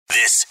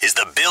This is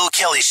the Bill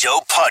Kelly Show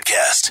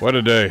podcast. What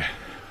a day.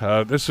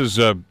 This is,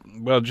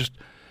 just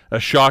a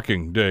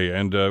shocking day,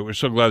 and we're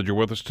so glad you're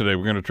with us today.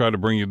 We're going to try to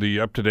bring you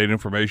the up-to-date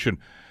information.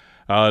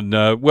 When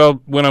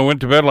I went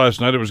to bed last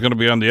night, it was going to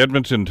be on the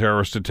Edmonton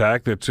terrorist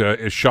attack that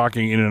is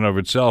shocking in and of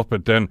itself,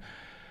 but then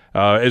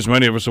as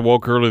many of us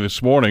awoke early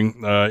this morning,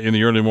 in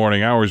the early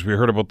morning hours, we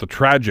heard about the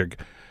tragic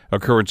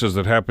occurrences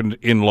that happened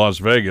in Las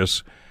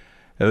Vegas.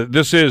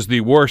 This is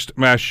the worst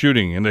mass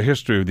shooting in the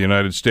history of the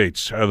United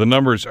States. The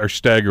numbers are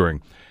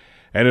staggering.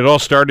 And it all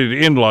started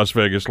in Las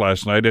Vegas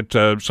last night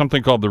at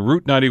something called the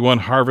Route 91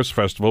 Harvest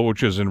Festival,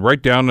 which is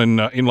right down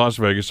in Las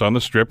Vegas on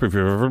the Strip, if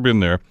you've ever been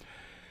there.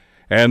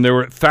 And there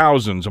were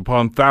thousands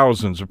upon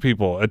thousands of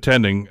people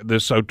attending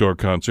this outdoor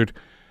concert.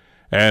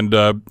 And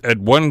at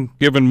one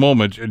given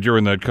moment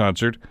during that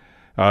concert,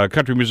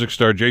 country music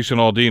star Jason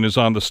Aldean is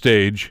on the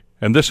stage,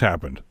 and this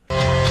happened.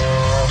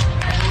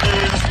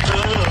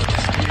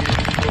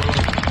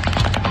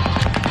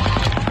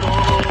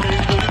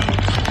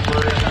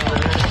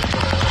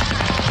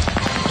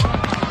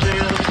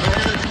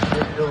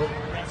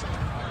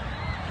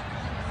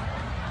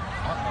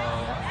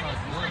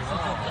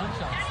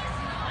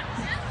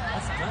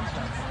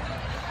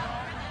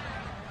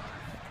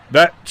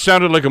 That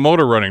sounded like a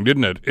motor running,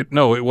 didn't it?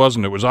 No, it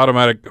wasn't. It was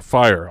automatic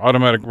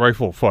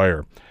rifle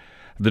fire.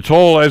 The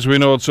toll, as we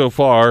know it so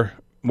far,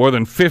 more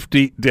than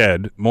 50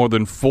 dead, more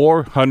than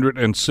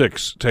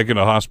 406 taken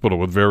to hospital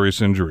with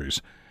various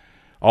injuries,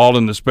 all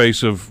in the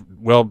space of,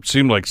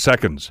 seemed like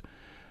seconds.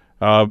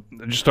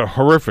 Just a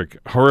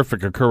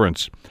horrific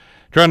occurrence.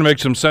 Trying to make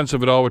some sense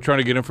of it all. We're trying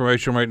to get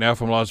information right now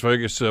from Las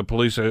Vegas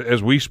police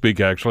as we speak,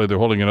 actually. They're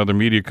holding another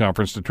media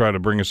conference to try to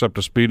bring us up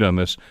to speed on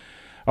this.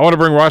 I want to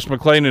bring Ross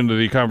McLean into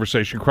the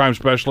conversation, crime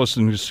specialist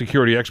and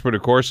security expert,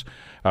 of course.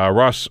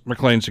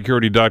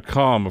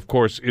 RossMcLeanSecurity.com, of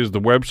course, is the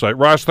website.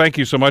 Ross, thank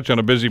you so much on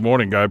a busy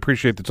morning, guy. I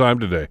appreciate the time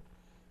today.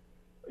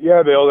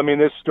 Yeah, Bill. I mean,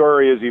 this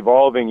story is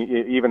evolving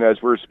even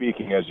as we're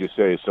speaking, as you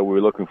say, so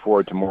we're looking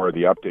forward to more of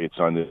the updates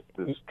on this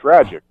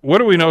tragic. What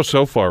do we know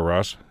so far,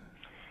 Ross?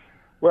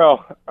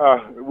 Well,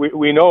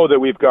 we know that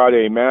we've got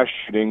a mass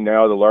shooting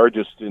now, the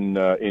largest in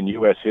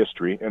U.S.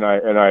 history, and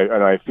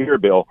I fear,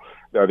 Bill,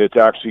 that it's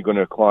actually going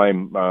to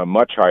climb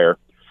much higher.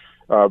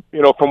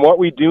 From what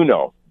we do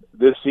know,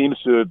 this seems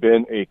to have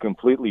been a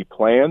completely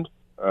planned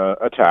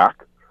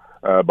attack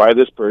by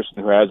this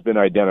person who has been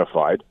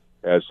identified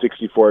as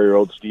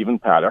 64-year-old Stephen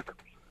Paddock,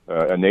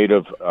 a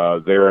native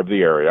there of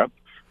the area,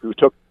 who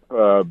took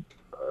a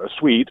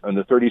suite on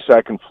the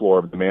 32nd floor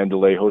of the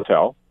Mandalay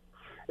Hotel.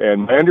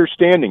 And my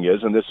understanding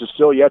is, and this is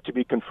still yet to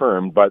be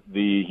confirmed, but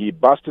he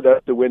busted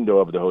out the window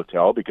of the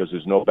hotel because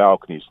there's no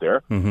balconies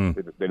there.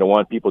 Mm-hmm. They don't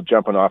want people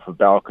jumping off of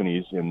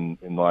balconies in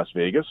Las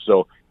Vegas.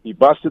 So he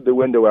busted the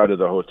window out of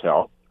the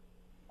hotel,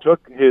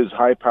 took his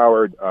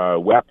high-powered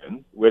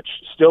weapon, which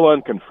still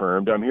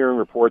unconfirmed. I'm hearing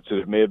reports that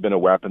it may have been a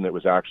weapon that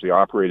was actually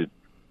operated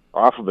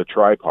off of a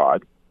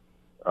tripod,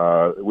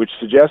 which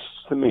suggests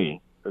to me,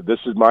 this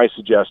is my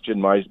suggestion,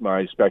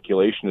 my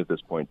speculation at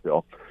this point,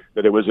 Bill,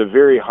 that it was a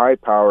very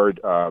high-powered,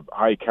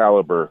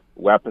 high-caliber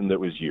weapon that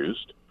was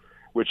used,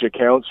 which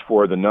accounts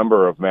for the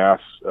number of mass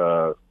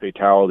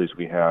fatalities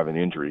we have and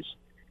injuries.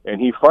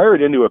 And he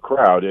fired into a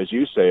crowd, as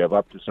you say, of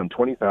up to some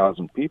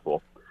 20,000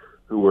 people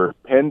who were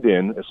penned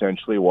in,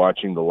 essentially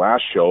watching the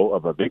last show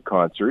of a big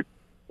concert.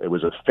 It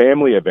was a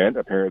family event.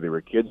 Apparently there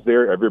were kids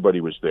there.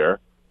 Everybody was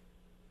there.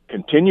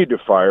 Continued to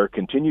fire,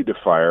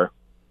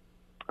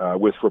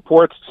 with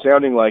reports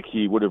sounding like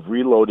he would have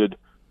reloaded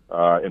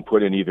and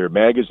put in either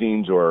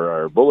magazines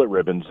or bullet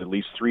ribbons at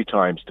least 3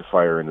 times to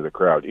fire into the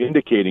crowd,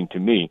 indicating to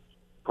me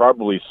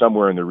probably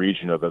somewhere in the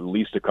region of at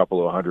least a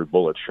couple of hundred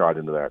bullets shot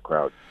into that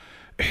crowd.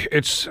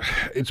 It's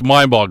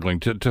mind-boggling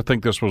to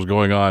think this was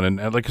going on.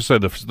 And like I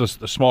said,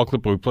 the small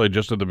clip we played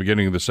just at the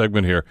beginning of the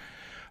segment here,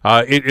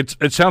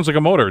 it sounds like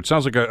a motor. It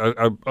sounds like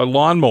a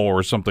lawnmower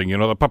or something,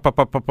 the pop, pop,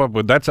 pop, pop, pop,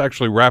 but that's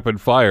actually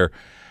rapid fire.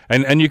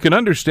 And you can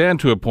understand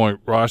to a point,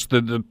 Ross,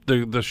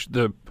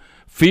 the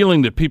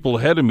feeling that people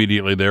had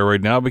immediately there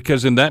right now,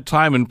 because in that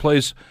time and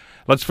place,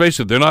 let's face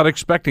it, they're not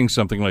expecting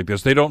something like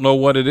this. They don't know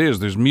what it is.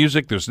 There's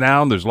music, there's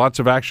sound, there's lots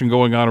of action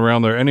going on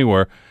around there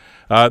anywhere.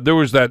 There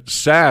was that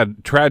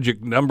sad,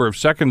 tragic number of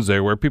seconds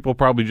there where people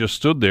probably just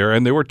stood there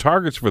and they were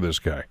targets for this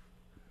guy.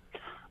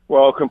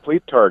 Well,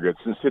 complete targets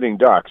and sitting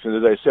ducks. And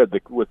as I said,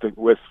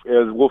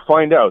 we'll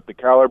find out the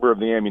caliber of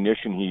the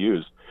ammunition he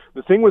used.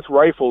 The thing with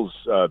rifles,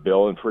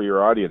 Bill, and for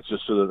your audience,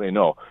 just so that they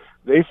know,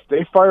 they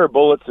fire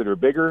bullets that are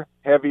bigger,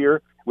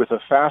 heavier, with a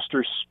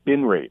faster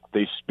spin rate.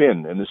 They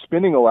spin, and the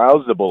spinning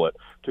allows the bullet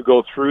to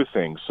go through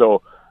things.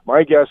 So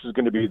my guess is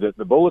going to be that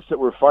the bullets that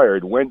were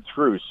fired went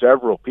through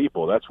several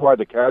people. That's why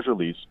the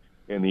casualties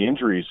and the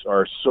injuries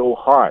are so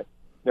high.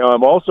 Now,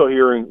 I'm also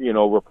hearing,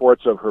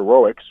 reports of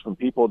heroics from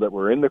people that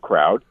were in the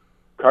crowd,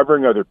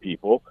 covering other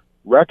people,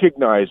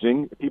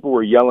 recognizing people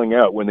were yelling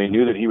out when they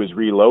knew that he was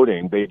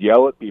reloading. They'd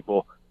yell at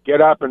people, "Get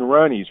up and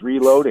run, he's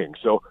reloading."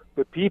 So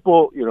the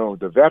people,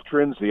 the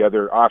veterans, the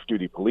other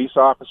off-duty police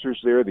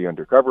officers there, the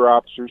undercover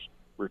officers,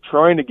 were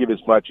trying to give as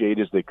much aid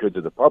as they could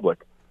to the public.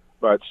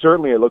 but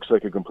certainly it looks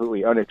like a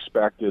completely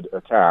unexpected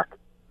attack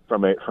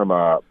from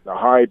a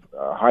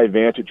high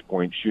vantage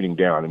point shooting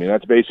down. I mean,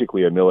 that's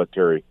basically a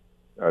military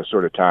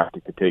sort of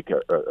tactic to take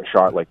a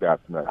shot like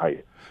that from that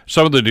height.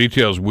 Some of the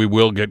details we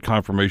will get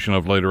confirmation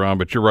of later on,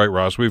 but you're right,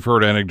 Ross. We've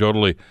heard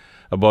anecdotally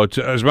about,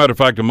 as a matter of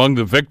fact, among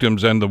the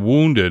victims and the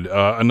wounded,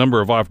 a number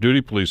of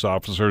off-duty police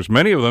officers,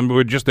 many of them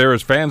were just there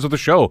as fans of the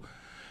show.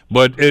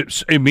 But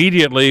it's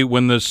immediately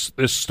when this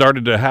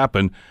started to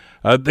happen,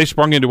 they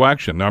sprung into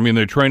action. I mean,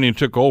 their training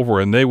took over,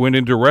 and they went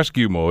into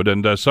rescue mode,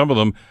 and some of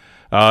them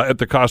at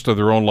the cost of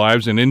their own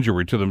lives and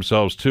injury to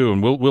themselves, too.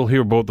 And we'll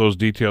hear about those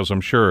details,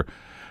 I'm sure,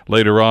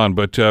 later on.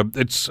 But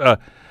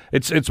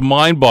it's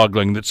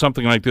mind-boggling that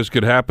something like this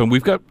could happen.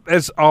 We've got,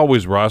 as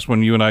always, Ross,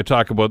 when you and I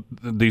talk about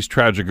these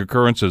tragic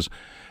occurrences,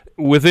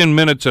 within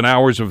minutes and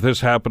hours of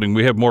this happening,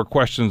 we have more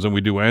questions than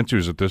we do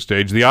answers at this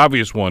stage. The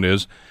obvious one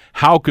is,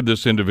 how could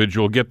this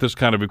individual get this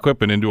kind of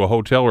equipment into a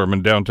hotel room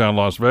in downtown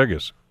Las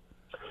Vegas?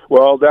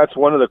 Well, that's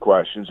one of the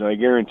questions, and I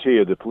guarantee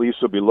you the police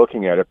will be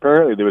looking at it.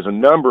 Apparently, there was a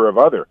number of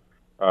other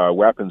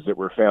weapons that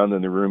were found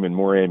in the room and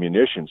more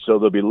ammunition, so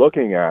they'll be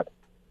looking at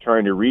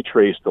trying to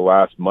retrace the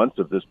last months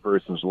of this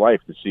person's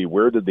life to see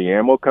where did the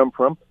ammo come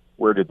from,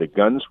 where did the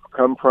guns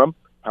come from,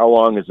 how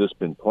long has this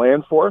been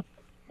planned for.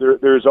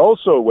 There's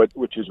also,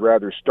 which is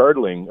rather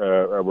startling,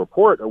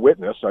 a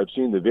witness, I've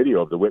seen the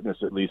video of the witness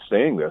at least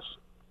saying this,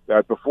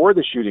 that before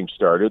the shooting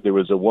started, there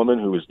was a woman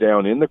who was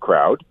down in the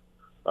crowd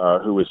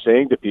who was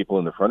saying to people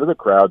in the front of the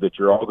crowd that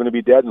you're all going to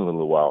be dead in a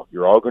little while.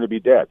 You're all going to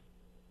be dead.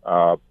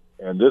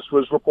 And this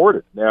was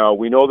reported. Now,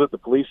 we know that the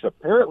police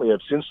apparently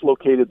have since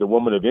located the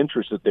woman of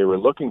interest that they were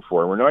looking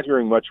for. We're not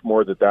hearing much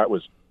more that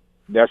was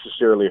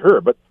necessarily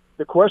her. But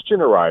the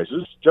question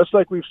arises, just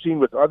like we've seen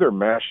with other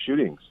mass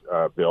shootings,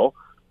 Bill,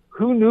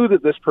 who knew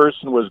that this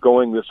person was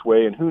going this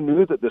way, and who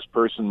knew that this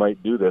person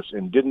might do this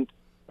and didn't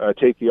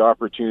take the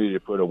opportunity to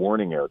put a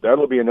warning out?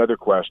 That'll be another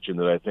question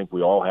that I think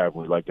we all have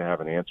and we'd like to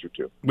have an answer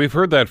to. We've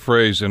heard that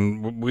phrase,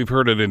 and we've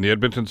heard it in the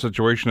Edmonton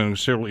situation and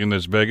certainly in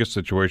this Vegas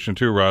situation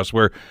too, Ross,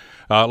 where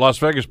Las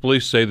Vegas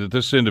police say that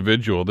this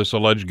individual, this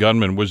alleged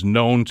gunman, was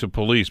known to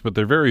police, but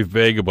they're very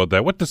vague about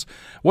that.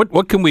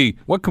 What can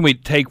we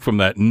take from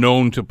that,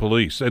 known to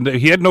police? And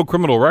he had no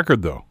criminal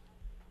record, though.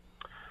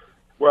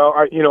 Well,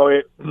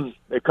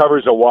 it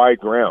covers a wide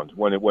ground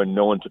when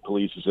known to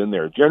police is in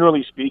there.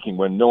 Generally speaking,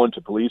 when known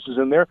to police is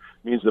in there, it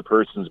means the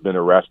person's been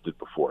arrested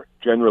before.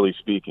 Generally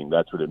speaking,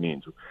 that's what it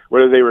means.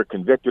 Whether they were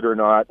convicted or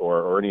not,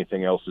 or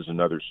anything else, is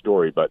another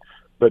story. But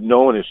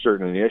known is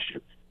certainly an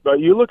issue.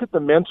 But you look at the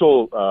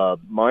mental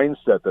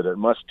mindset that it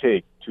must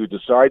take to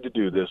decide to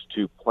do this,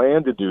 to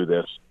plan to do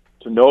this,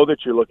 to know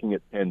that you're looking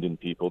at pending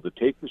people, to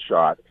take the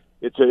shot.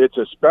 It's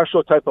a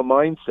special type of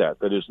mindset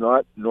that is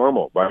not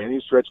normal by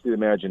any stretch of the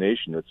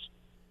imagination.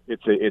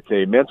 It's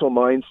a mental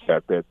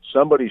mindset that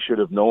somebody should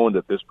have known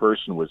that this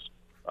person was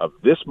of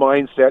this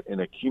mindset and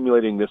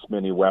accumulating this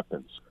many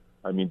weapons.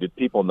 I mean, did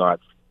people not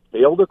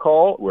fail to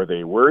call? Were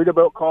they worried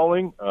about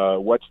calling?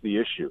 What's the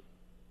issue?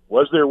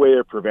 Was there a way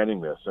of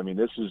preventing this? I mean,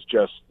 this is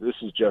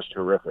just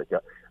horrific.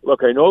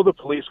 Look, I know the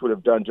police would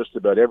have done just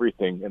about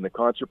everything, and the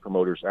concert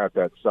promoters at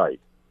that site.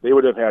 They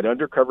would have had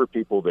undercover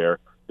people there.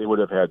 They would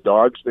have had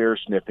dogs there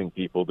sniffing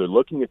people. They're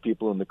looking at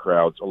people in the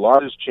crowds. A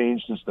lot has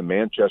changed since the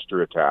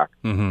Manchester attack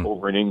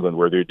over in England,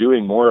 where they're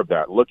doing more of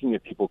that, looking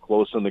at people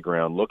close on the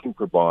ground, looking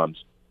for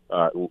bombs,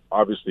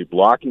 obviously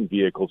blocking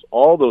vehicles,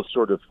 all those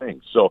sort of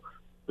things. So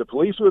the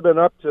police would have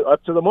been up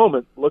to the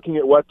moment looking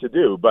at what to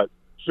do, but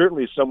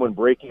certainly someone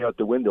breaking out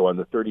the window on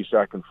the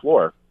 32nd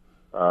floor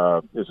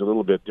is a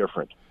little bit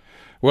different.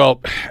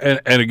 Well,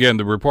 and again,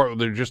 the report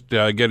they're just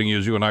getting,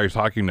 as you and I are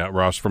talking now,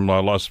 Ross, from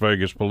Las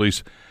Vegas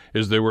police,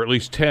 is there were at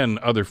least 10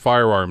 other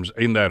firearms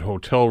in that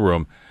hotel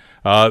room.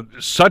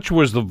 Such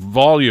was the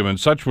volume, and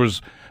such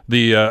was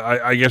the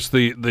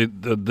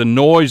the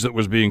noise that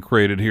was being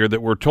created here,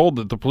 that we're told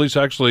that the police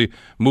actually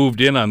moved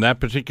in on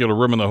that particular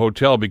room in the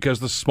hotel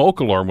because the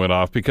smoke alarm went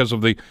off because of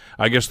the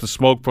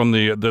smoke from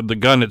the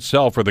gun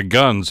itself, or the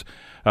guns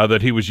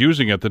that he was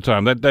using at the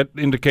time. That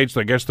indicates,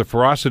 I guess, the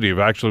ferocity of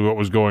actually what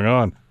was going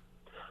on.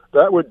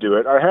 That would do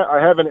it.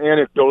 I have an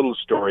anecdotal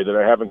story that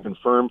I haven't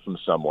confirmed from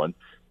someone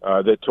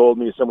that told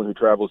me, someone who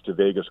travels to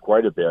Vegas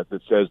quite a bit,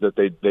 that says that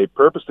they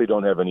purposely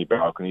don't have any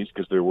balconies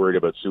because they're worried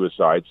about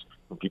suicides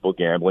from people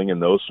gambling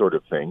and those sort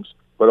of things,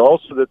 but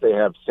also that they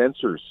have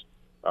sensors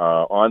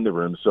on the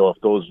room. So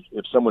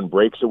if someone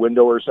breaks a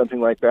window or something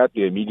like that,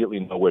 they immediately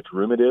know which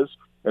room it is.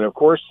 And of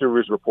course, there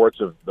was reports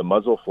of the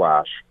muzzle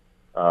flash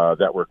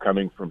that were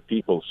coming from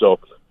people. So,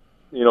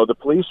 the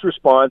police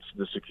response,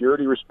 the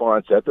security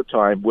response at the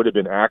time would have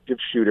been active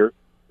shooter.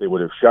 They would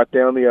have shut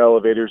down the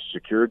elevators,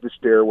 secured the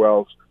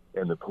stairwells,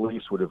 and the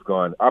police would have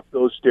gone up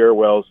those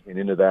stairwells and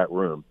into that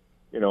room.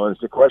 And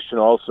it's a question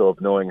also of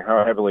knowing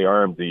how heavily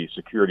armed the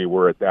security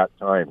were at that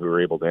time who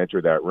were able to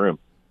enter that room.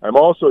 I'm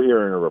also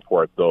hearing a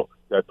report, though,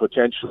 that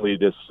potentially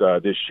this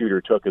shooter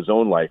took his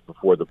own life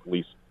before the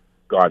police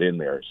got in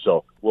there.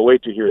 So we'll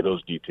wait to hear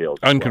those details.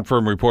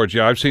 Unconfirmed reports.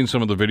 Yeah, I've seen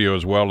some of the video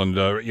as well,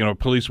 and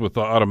police with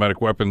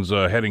automatic weapons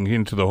heading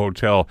into the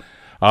hotel.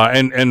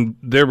 And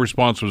their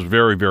response was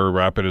very, very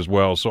rapid as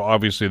well. So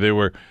obviously they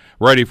were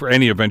ready for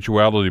any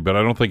eventuality, but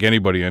I don't think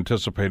anybody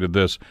anticipated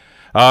this.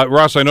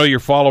 Ross, I know you're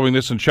following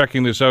this and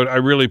checking this out. I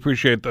really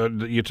appreciate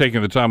you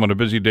taking the time on a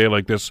busy day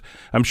like this.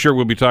 I'm sure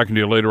we'll be talking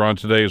to you later on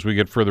today as we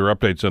get further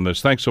updates on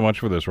this. Thanks so much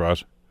for this,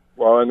 Ross.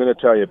 Well, I'm going to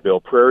tell you, Bill,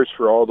 prayers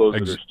for all those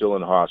that are still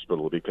in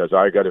hospital, because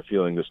I got a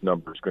feeling this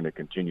number is going to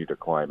continue to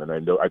climb, and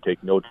I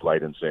take no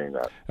delight in saying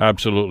that.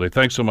 Absolutely.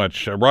 Thanks so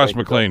much. Ross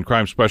McLean,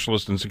 crime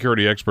specialist and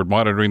security expert,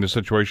 monitoring the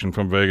situation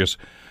from Vegas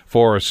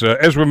for us.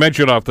 As we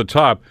mentioned off the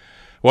top,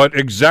 what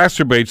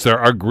exacerbates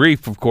our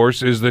grief, of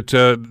course, is that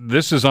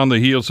this is on the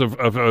heels of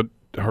a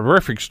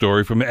horrific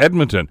story from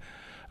Edmonton.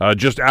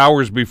 Just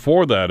hours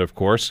before that, of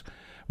course,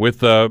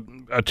 with a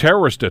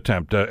terrorist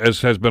attempt,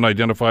 as has been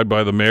identified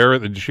by the mayor,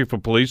 the chief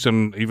of police,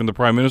 and even the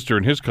prime minister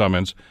in his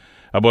comments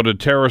about a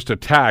terrorist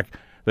attack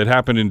that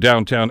happened in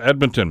downtown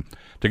Edmonton.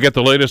 To get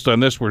the latest on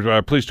this,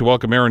 we're pleased to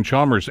welcome Aaron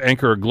Chalmers,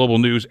 anchor of Global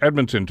News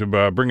Edmonton,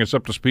 to bring us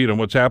up to speed on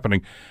what's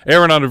happening.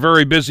 Aaron, on a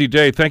very busy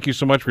day, thank you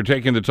so much for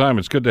taking the time.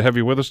 It's good to have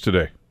you with us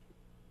today.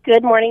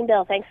 Good morning,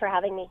 Bill. Thanks for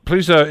having me.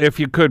 Please, if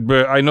you could,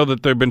 I know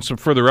that there have been some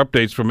further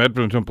updates from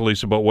Edmonton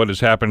Police about what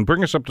has happened.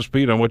 Bring us up to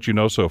speed on what you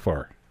know so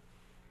far.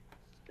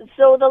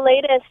 So the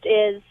latest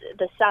is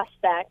the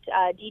suspect,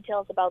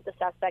 details about the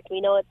suspect. We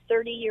know it's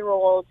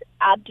 30-year-old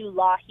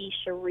Abdullahi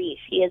Sharif.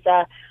 He is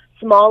a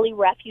Somali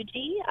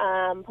refugee.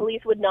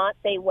 Police would not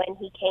say when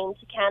he came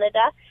to Canada.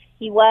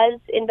 He was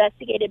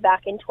investigated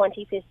back in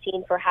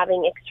 2015 for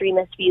having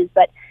extremist views,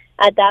 but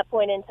at that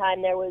point in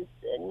time, there was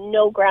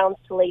no grounds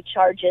to lay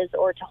charges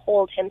or to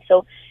hold him.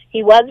 So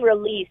he was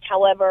released.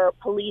 However,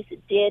 police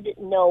did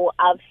know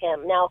of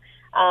him. Now,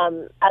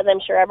 as I'm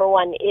sure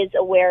everyone is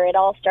aware, it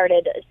all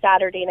started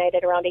Saturday night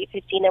at around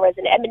 8:15. There was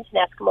an Edmonton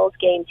Eskimos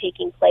game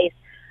taking place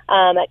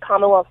at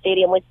Commonwealth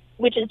Stadium,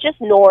 which is just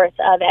north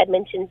of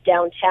Edmonton's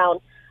downtown.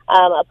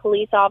 A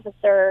police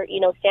officer,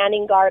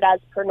 standing guard as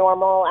per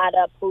normal at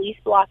a police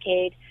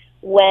blockade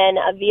when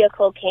a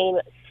vehicle came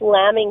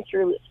slamming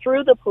through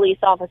the police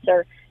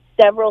officer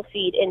several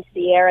feet into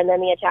the air, and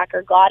then the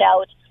attacker got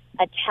out,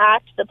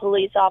 attacked the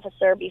police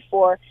officer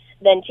before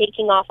then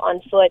taking off on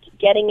foot,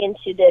 getting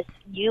into this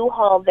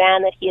U-Haul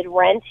van that he had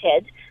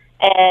rented,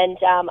 and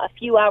a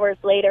few hours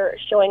later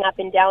showing up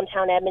in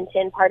downtown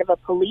Edmonton, part of a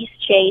police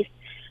chase,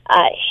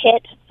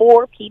 hit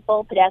 4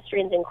 people,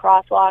 pedestrians in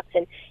crosswalks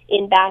and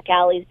in back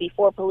alleys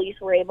before police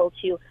were able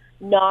to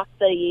knock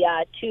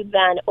the tube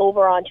van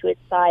over onto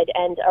its side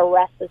and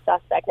arrest the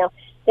suspect. Now,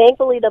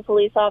 thankfully, the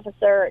police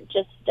officer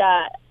just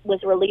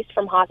was released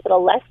from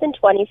hospital less than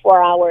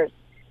 24 hours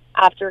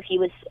after he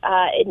was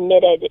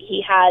admitted.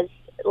 He has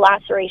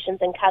lacerations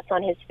and cuts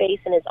on his face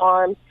and his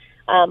arms,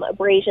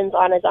 abrasions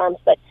on his arms,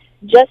 but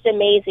just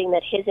amazing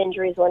that his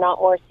injuries were not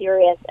more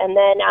serious. And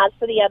then as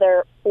for the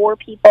other 4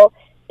 people,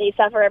 they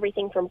suffer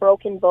everything from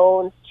broken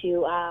bones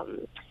to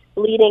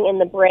bleeding in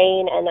the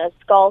brain and a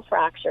skull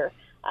fracture.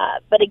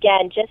 But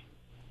again, just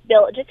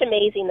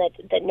amazing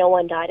that no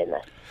one died in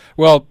this.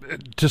 Well,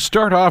 to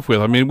start off with,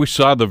 I mean, we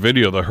saw the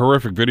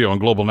horrific video on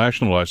Global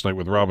National last night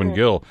with Robin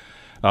Gill.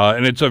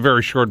 And it's a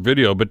very short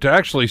video, but to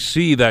actually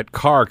see that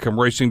car come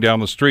racing down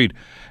the street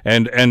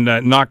and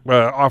knock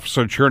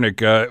Officer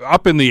Chernick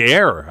up in the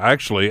air,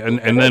 actually, and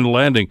then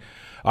landing,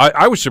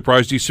 I was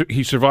surprised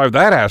he survived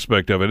that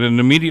aspect of it. And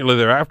immediately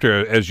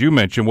thereafter, as you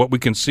mentioned, what we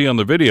can see on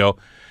the video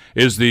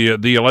is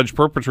the alleged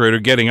perpetrator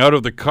getting out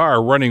of the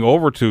car, running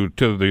over to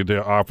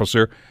the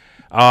officer,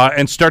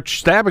 and start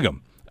stabbing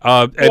him.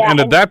 And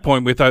at that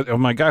point, we thought, oh,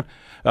 my God.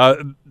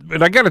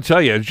 But I got to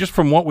tell you, just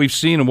from what we've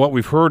seen and what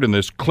we've heard in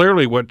this,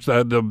 clearly what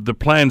the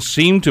plan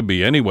seemed to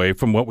be, anyway,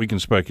 from what we can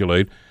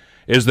speculate,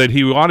 is that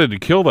he wanted to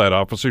kill that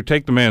officer,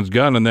 take the man's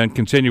gun, and then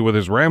continue with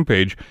his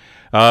rampage.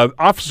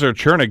 Officer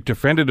Chernick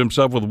defended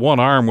himself with one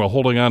arm while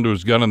holding onto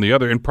his gun in the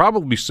other, and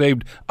probably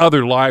saved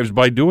other lives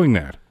by doing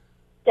that.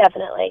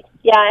 Definitely.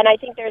 Yeah, and I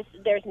think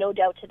there's no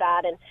doubt to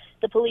that. And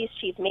the police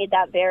chief made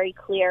that very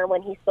clear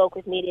when he spoke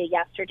with media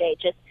yesterday,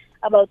 just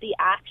about the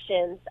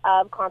actions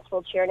of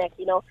Constable Chernick,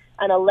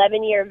 an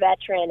 11-year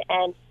veteran,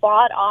 and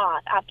fought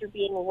off after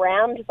being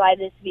rammed by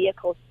this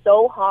vehicle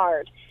so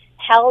hard,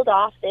 held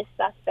off this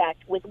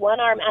suspect with one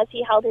arm as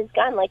he held his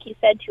gun, like he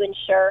said, to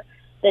ensure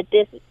that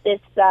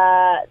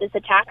this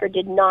attacker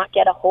did not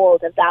get a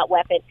hold of that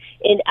weapon.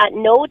 At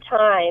no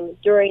time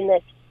during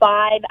this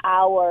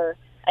 5-hour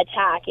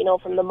attack,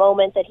 from the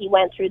moment that he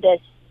went through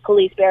this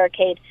police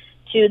barricade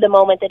to the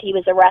moment that he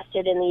was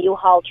arrested in the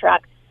U-Haul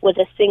truck, was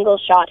a single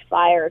shot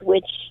fired,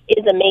 which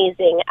is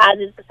amazing, as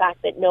is the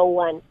fact that no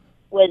one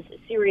was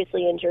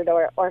seriously injured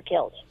or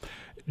killed.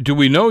 Do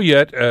we know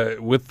yet,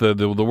 with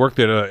the work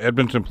that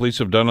Edmonton Police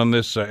have done on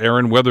this,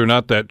 Aaron, whether or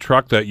not that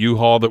truck, that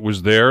U-Haul that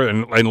was there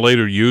and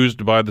later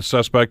used by the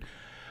suspect,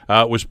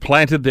 was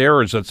planted there,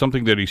 or is that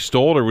something that he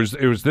stole, or was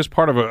this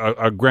part of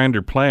a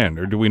grander plan,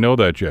 or do we know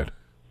that yet?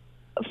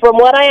 From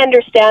what I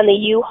understand, the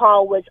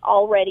U-Haul was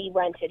already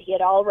rented. He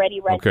had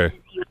already rented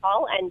his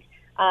U-Haul, and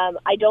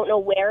I don't know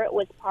where it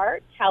was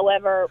parked.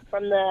 However,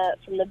 from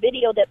the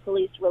video that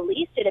police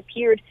released, it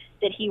appeared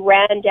that he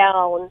ran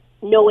down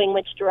knowing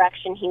which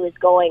direction he was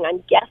going.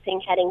 I'm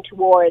guessing heading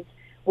towards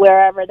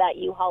wherever that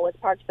U-Haul was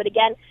parked. But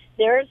again,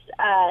 there's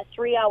a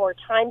 3-hour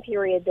time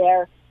period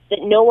there that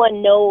no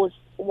one knows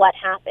what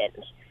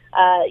happened.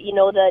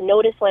 The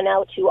notice went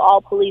out to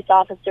all police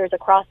officers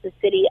across the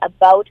city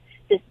about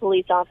this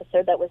police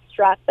officer that was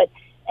struck, but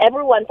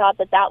everyone thought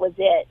that was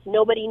it.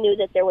 Nobody knew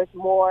that there was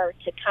more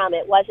to come.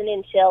 It wasn't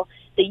until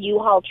the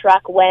U-Haul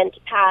truck went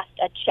past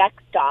a check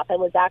stop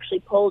and was actually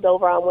pulled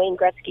over on Wayne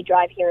Gretzky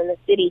Drive here in the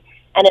city,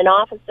 and an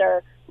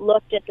officer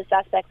looked at the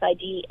suspect's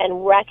ID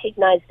and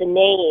recognized the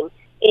name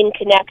in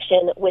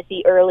connection with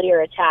the earlier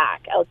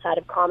attack outside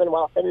of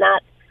Commonwealth. And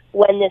that's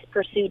when this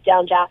pursuit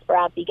down Jasper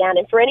Ave began.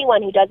 And for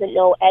anyone who doesn't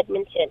know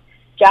Edmonton,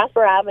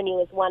 Jasper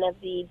Avenue is one of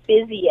the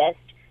busiest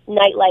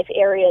nightlife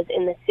areas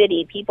in the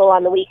city. People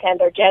on the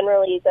weekend are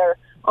generally either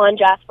on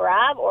Jasper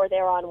Ave or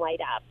they're on White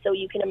Ave. So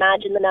you can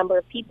imagine the number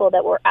of people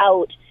that were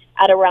out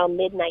at around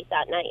midnight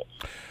that night.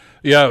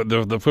 Yeah,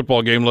 the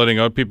football game letting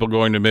out, people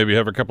going to maybe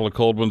have a couple of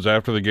cold ones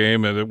after the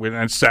game,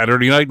 and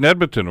Saturday night in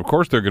Edmonton, of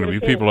course there are going to be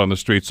people on the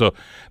street. So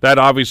that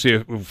obviously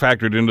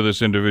factored into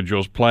this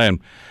individual's plan.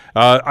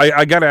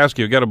 I got to ask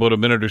you, I've got about a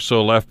minute or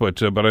so left,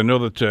 but I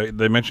know that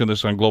they mentioned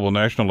this on Global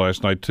National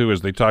last night too, as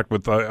they talked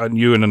with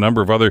you and a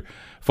number of other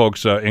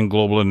folks in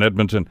Global in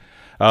Edmonton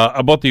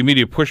about the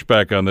immediate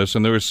pushback on this.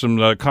 And there was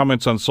some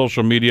comments on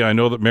social media. I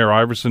know that Mayor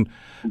Iverson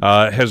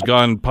has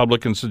gone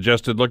public and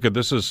suggested, look,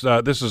 this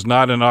is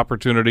not an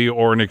opportunity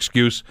or an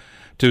excuse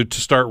to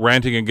start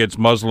ranting against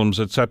Muslims,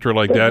 etc.,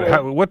 like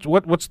that.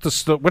 What's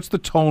the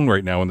tone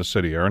right now in the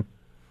city, Erin?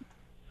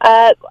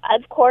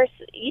 Of course,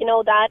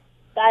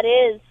 that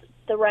is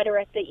the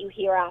rhetoric that you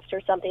hear after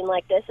something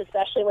like this,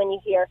 especially when you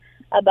hear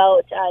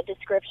about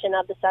description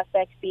of the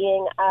suspect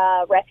being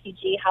a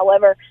refugee.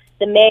 However,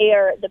 the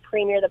mayor, the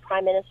premier, the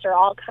prime minister,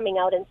 all coming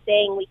out and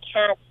saying we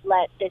can't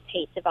let this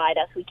hate divide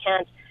us. We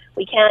can't,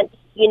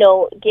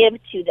 give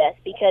to this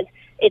because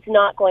it's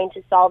not going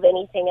to solve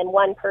anything. And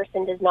one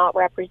person does not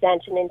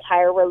represent an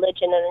entire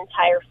religion, an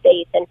entire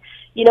faith. And,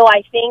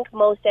 I think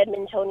most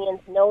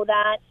Edmontonians know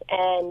that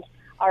and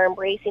are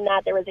embracing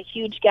that. There was a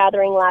huge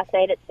gathering last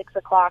night at 6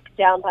 o'clock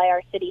down by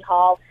our city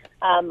hall.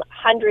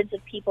 Hundreds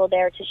of people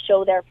there to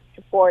show their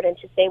support and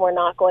to say we're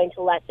not going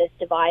to let this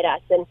divide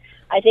us. And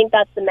I think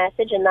that's the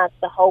message and that's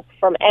the hope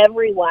from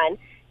everyone,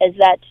 is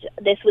that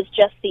this was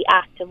just the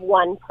act of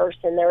one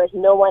person. There is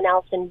no one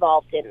else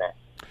involved in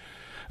this.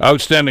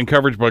 Outstanding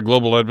coverage by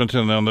Global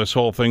Edmonton on this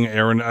whole thing,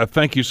 Erin.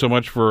 Thank you so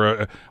much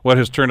for what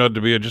has turned out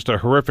to be just a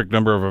horrific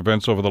number of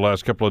events over the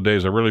last couple of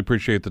days. I really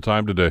appreciate the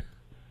time today.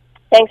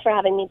 Thanks for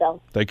having me,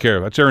 Bill. Take care.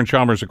 That's Erin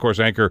Chalmers, of course,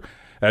 anchor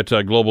at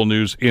Global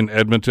News in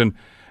Edmonton.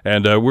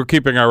 And we're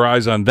keeping our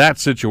eyes on that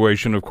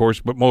situation, of course,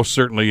 but most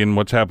certainly in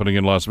what's happening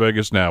in Las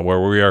Vegas now, where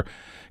we are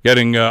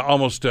getting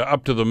almost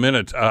up to the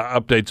minute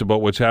updates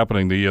about what's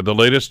happening. The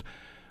latest,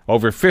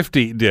 over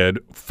 50 dead,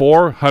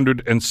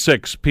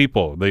 406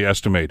 people, they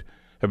estimate,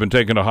 have been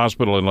taken to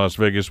hospital in Las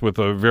Vegas with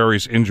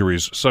various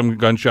injuries, some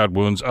gunshot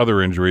wounds,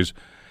 other injuries,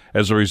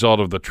 as a result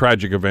of the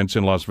tragic events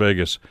in Las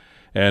Vegas.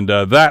 And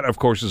that, of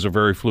course, is a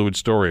very fluid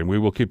story, and we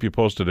will keep you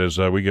posted as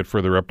we get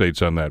further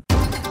updates on that.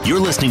 You're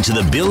listening to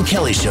The Bill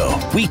Kelly Show,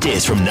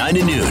 weekdays from 9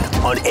 to noon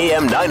on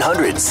AM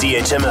 900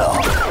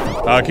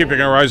 CHML. Keeping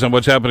our eyes on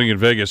what's happening in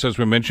Vegas. As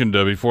we mentioned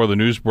before the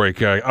news break,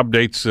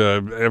 updates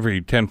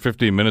every 10,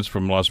 15 minutes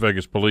from Las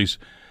Vegas police.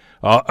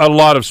 A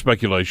lot of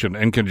speculation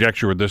and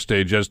conjecture at this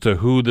stage as to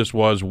who this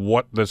was,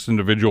 what this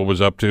individual was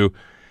up to,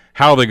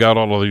 how they got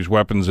all of these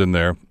weapons in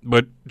there.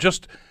 But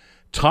just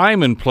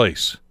time and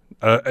place.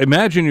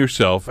 Imagine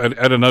yourself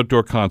at an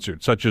outdoor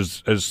concert, such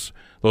as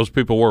those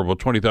people were, about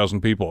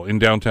 20,000 people in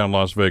downtown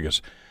Las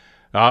Vegas.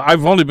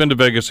 I've only been to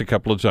Vegas a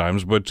couple of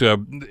times, but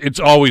it's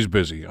always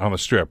busy on the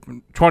Strip,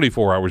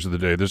 24 hours of the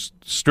day. The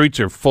streets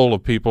are full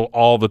of people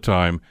all the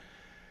time,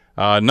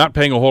 not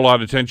paying a whole lot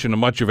of attention to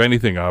much of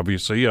anything,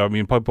 obviously. I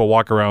mean, people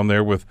walk around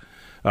there with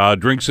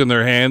drinks in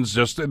their hands.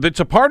 It's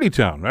a party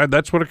town, right?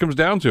 That's what it comes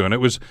down to, and it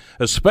was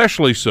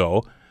especially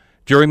so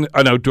during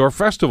an outdoor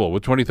festival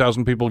with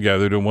 20,000 people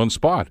gathered in one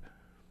spot.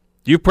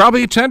 You've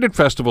probably attended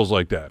festivals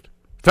like that.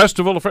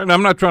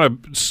 I'm not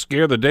trying to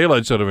scare the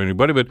daylights out of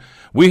anybody, but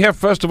we have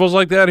festivals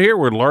like that here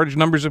where large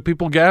numbers of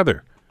people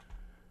gather.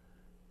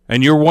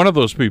 And you're one of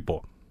those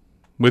people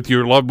with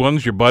your loved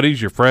ones, your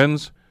buddies, your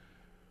friends.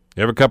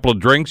 You have a couple of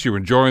drinks, you're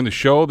enjoying the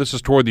show. This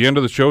is toward the end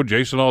of the show.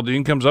 Jason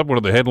Aldean comes up, one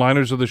of the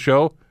headliners of the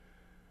show.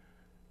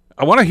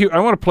 I want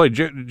to play,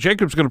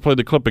 Jacob's going to play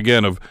the clip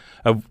again of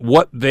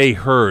what they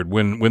heard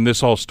when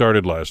this all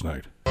started last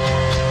night.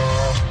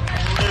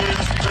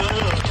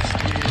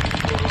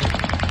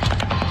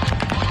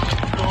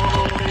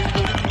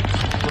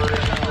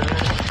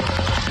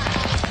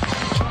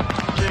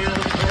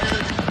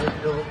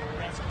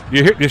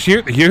 You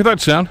hear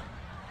that sound?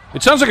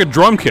 It sounds like a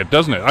drum kit,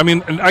 doesn't it? I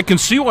mean, I can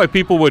see why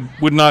people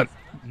would not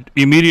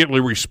immediately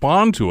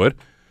respond to it,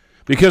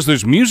 because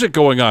there's music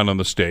going on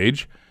the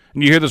stage,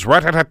 and you hear this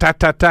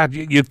rat-tat-tat-tat-tat,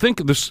 you'd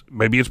think this,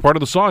 maybe it's part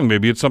of the song,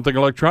 maybe it's something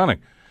electronic.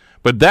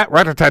 But that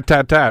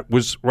rat-tat-tat-tat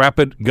was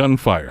rapid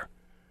gunfire,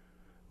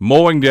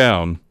 mowing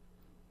down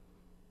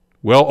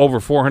well over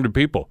 400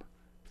 people,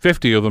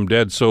 50 of them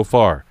dead so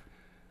far.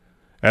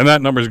 And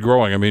that number is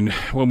growing. I mean,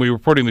 when we were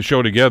putting the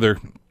show together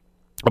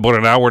about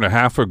an hour and a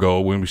half ago,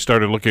 when we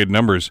started looking at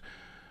numbers,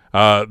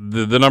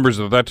 the numbers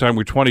at that time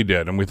were 20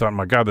 dead, and we thought,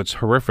 my God, that's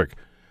horrific.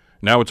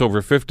 Now it's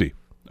over 50,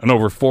 and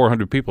over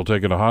 400 people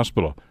taken to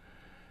hospital.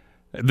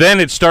 Then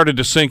it started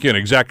to sink in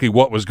exactly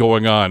what was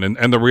going on,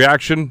 and the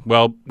reaction,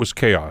 well, was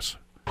chaos.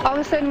 All of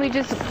a sudden we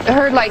just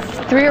heard like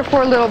 3 or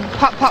 4 little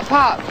pop, pop,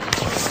 pop,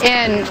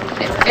 and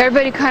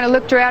everybody kind of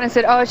looked around and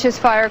said, oh, it's just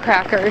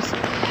firecrackers.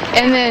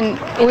 And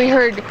then we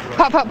heard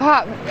pop, pop,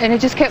 pop, and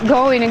it just kept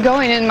going and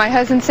going, and my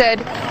husband said,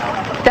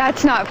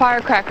 that's not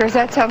firecrackers,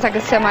 that sounds like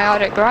a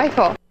semi-automatic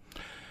rifle.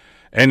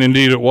 And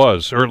indeed it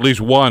was, or at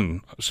least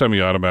one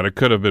semi-automatic,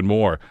 could have been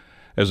more.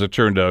 As it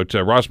turned out,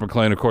 Ross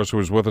McLean, of course, who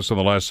was with us in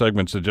the last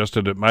segment,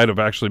 suggested it might have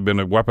actually been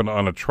a weapon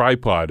on a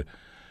tripod.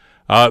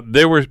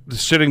 They were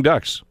sitting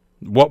ducks.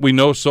 What we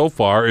know so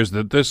far is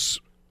that this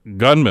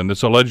gunman,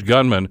 this alleged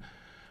gunman,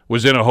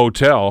 was in a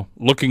hotel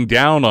looking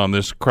down on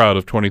this crowd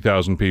of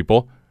 20,000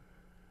 people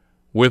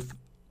with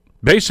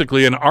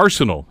basically an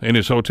arsenal in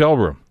his hotel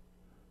room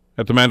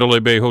at the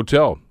Mandalay Bay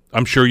Hotel.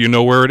 I'm sure you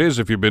know where it is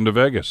if you've been to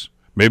Vegas.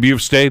 Maybe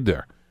you've stayed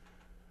there.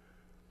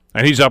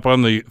 And he's up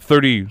on the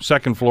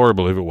 32nd floor, I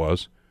believe it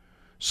was,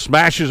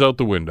 smashes out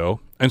the window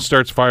and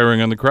starts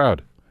firing on the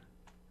crowd.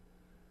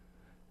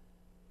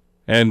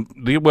 And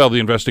the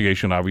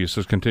investigation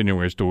obviously is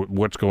continuing as to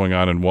what's going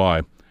on and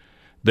why.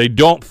 They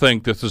don't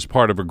think this is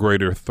part of a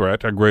greater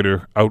threat, a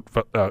greater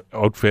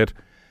outfit.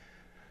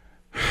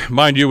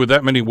 Mind you, with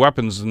that many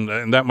weapons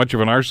and that much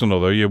of an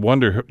arsenal, though, you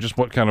wonder just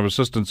what kind of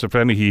assistance, if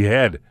any, he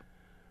had.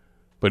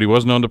 But he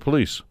was known to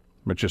police,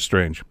 which is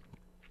strange.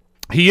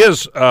 He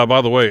is,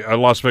 by the way, a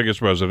Las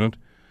Vegas resident.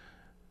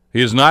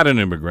 He is not an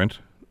immigrant.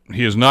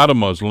 He is not a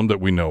Muslim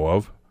that we know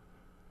of.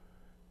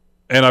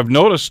 And I've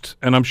noticed,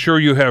 and I'm sure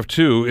you have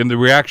too, in the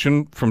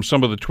reaction from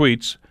some of the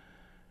tweets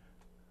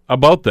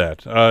about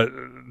that.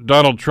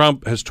 Donald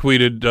Trump has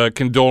tweeted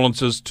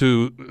condolences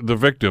to the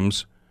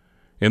victims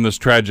in this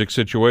tragic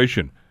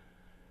situation.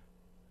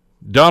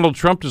 Donald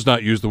Trump does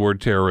not use the word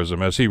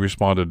terrorism as he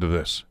responded to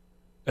this,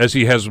 as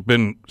he has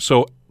been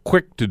so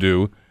quick to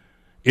do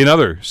in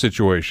other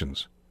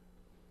situations.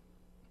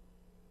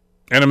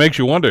 And it makes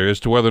you wonder as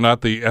to whether or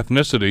not the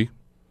ethnicity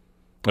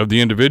of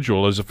the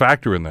individual is a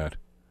factor in that.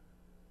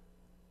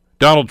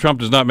 Donald Trump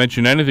does not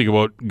mention anything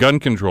about gun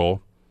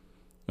control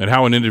and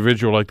how an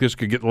individual like this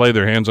could lay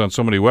their hands on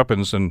so many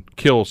weapons and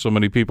kill so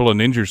many people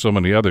and injure so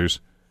many others,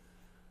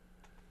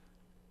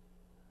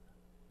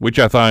 which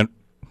I find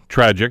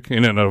tragic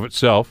in and of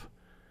itself.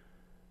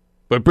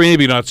 But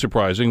maybe not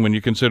surprising when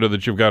you consider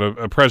that you've got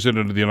a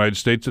president of the United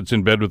States that's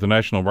in bed with the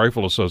National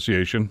Rifle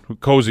Association, who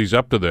cozies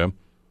up to them.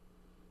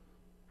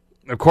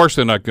 Of course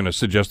they're not going to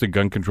suggest that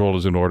gun control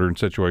is in order in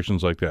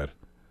situations like that.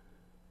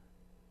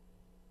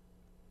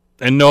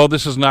 And no,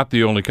 this is not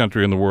the only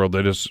country in the world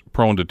that is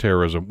prone to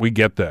terrorism. We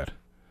get that.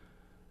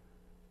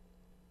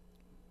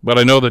 But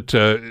I know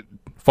that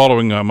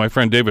following my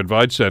friend David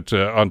Vidset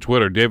on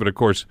Twitter, David, of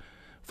course,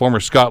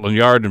 former Scotland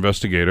Yard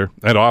investigator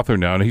and author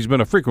now, and he's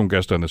been a frequent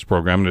guest on this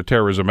program and a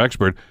terrorism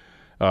expert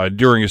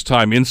during his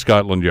time in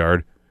Scotland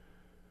Yard.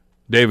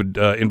 David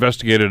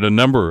investigated a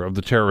number of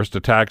the terrorist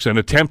attacks and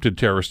attempted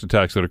terrorist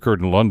attacks that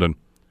occurred in London.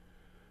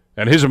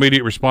 And his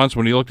immediate response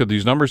when he looked at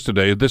these numbers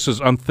today, this is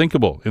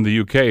unthinkable in the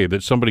UK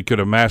that somebody could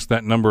amass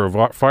that number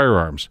of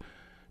firearms.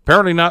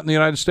 Apparently not in the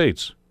United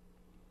States.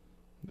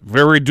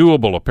 Very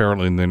doable,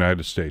 apparently, in the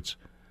United States.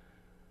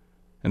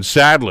 And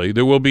sadly,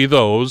 there will be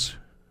those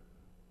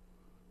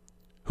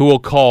who will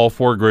call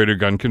for greater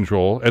gun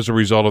control as a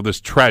result of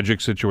this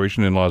tragic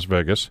situation in Las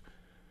Vegas.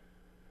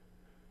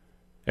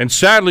 And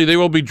sadly, they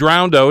will be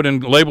drowned out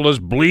and labeled as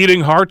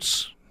bleeding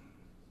hearts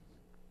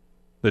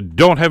that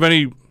don't have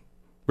any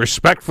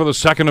respect for the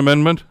Second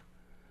Amendment.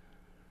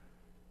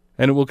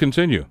 And it will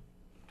continue.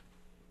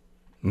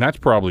 And that's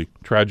probably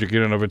tragic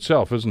in and of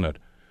itself, isn't it?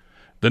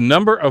 The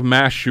number of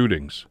mass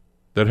shootings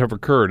that have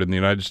occurred in the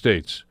United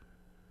States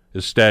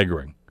is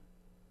staggering.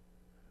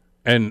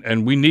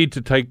 And we need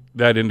to take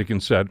that into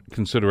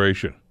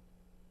consideration.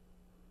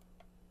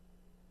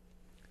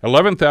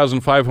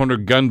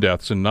 11,500 gun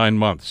deaths in 9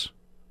 months.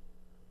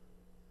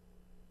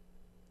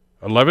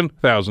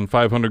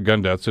 11,500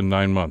 gun deaths in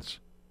 9 months.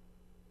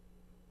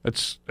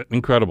 That's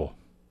incredible.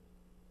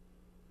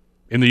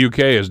 In the UK,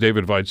 as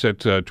David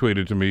Vidset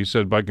tweeted to me, he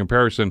said, by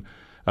comparison,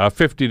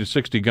 50 to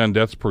 60 gun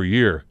deaths per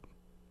year.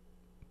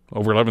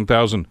 Over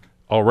 11,000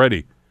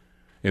 already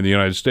in the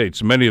United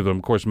States. Many of them,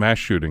 of course, mass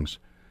shootings.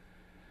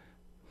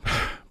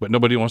 But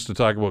nobody wants to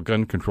talk about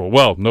gun control.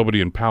 Well,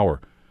 nobody in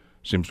power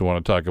seems to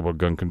want to talk about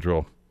gun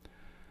control.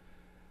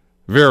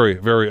 Very,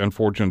 very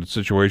unfortunate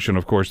situation,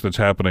 of course, that's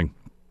happening.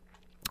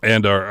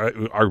 And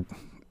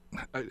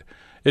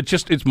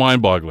it's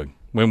mind-boggling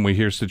when we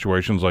hear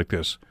situations like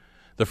this.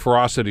 The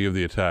ferocity of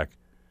the attack.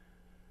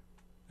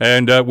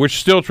 And we're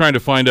still trying to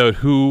find out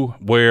who,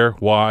 where,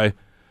 why.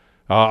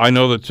 I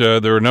know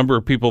that there are a number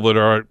of people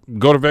that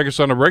go to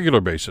Vegas on a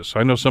regular basis.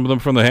 I know some of them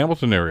from the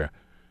Hamilton area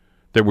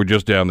that were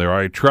just down there.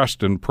 I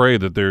trust and pray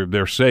that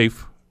they're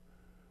safe.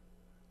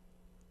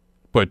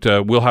 But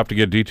we'll have to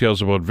get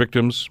details about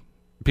victims,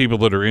 people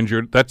that are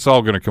injured. That's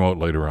all going to come out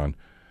later on.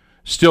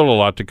 Still a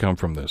lot to come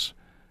from this.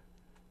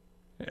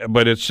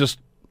 But it's just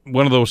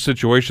one of those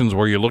situations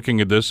where you're looking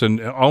at this and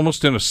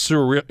almost in a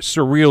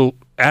surreal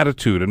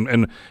attitude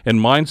and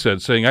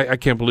mindset saying, I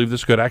can't believe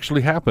this could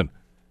actually happen.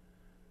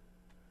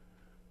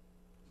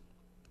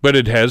 But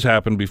it has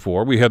happened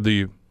before. We had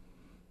the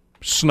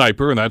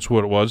sniper, and that's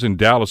what it was, in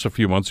Dallas a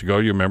few months ago.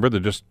 You remember? They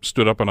just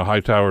stood up on a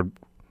high-towered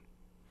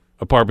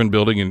apartment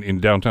building in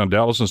downtown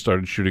Dallas and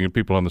started shooting at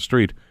people on the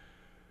street.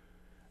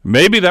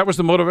 Maybe that was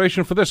the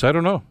motivation for this. I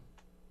don't know.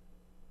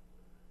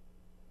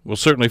 We'll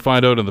certainly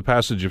find out in the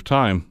passage of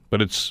time,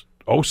 but it's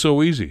oh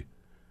so easy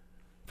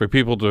for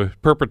people to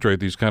perpetrate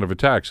these kind of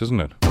attacks,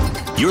 isn't it?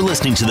 You're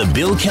listening to The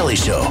Bill Kelly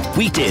Show,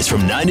 weekdays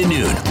from 9 to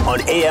noon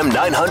on AM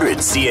 900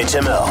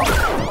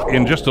 CHML.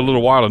 In just a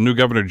little while, a new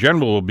Governor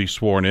General will be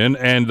sworn in,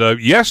 and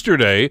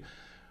yesterday,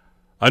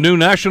 a new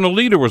national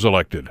leader was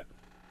elected.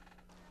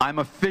 I'm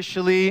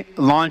officially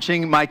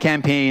launching my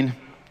campaign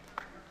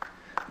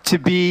to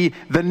be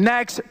the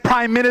next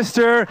Prime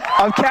Minister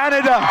of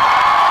Canada.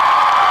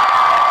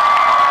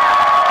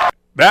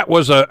 That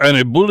was an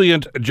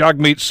ebullient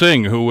Jagmeet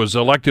Singh, who was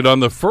elected on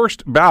the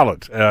first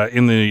ballot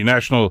in the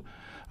National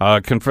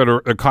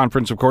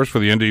Conference, of course, for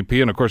the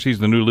NDP, and of course he's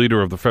the new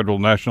leader of the federal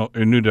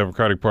New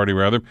Democratic Party,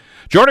 rather.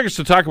 Joining us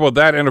to talk about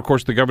that, and of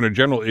course the Governor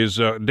General, is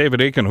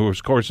David Akin, who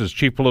of course is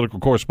chief political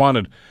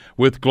correspondent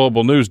with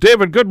Global News.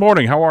 David, good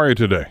morning. How are you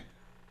today?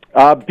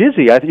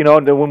 Busy.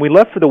 When we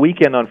left for the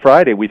weekend on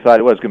Friday, we thought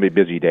it was going to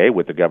be a busy day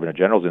with the Governor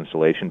General's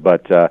installation,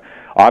 but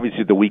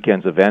obviously the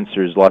weekend's events,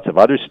 there's lots of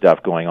other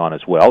stuff going on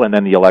as well, and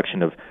then the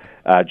election of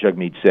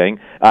Jagmeet Singh.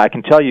 I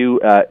can tell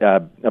you,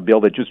 Bill,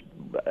 that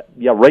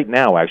right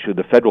now, actually,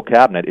 the federal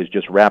cabinet is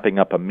just wrapping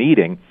up a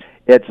meeting.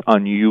 It's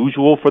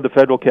unusual for the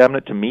federal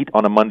cabinet to meet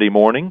on a Monday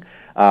morning.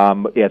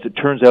 As it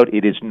turns out,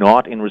 it is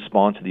not in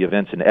response to the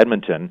events in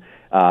Edmonton.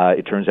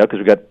 It turns out because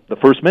we've got the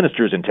first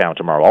ministers in town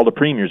tomorrow. All the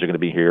premiers are going to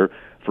be here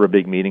for a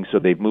big meeting, so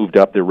they've moved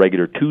up their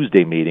regular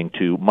Tuesday meeting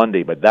to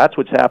Monday. But that's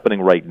what's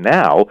happening right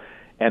now.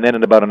 And then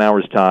in about an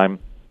hour's time,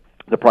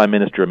 the Prime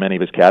Minister and many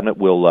of his cabinet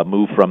will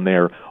move from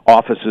their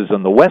offices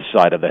on the west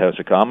side of the House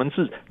of Commons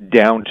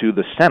down to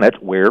the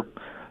Senate, where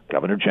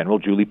Governor General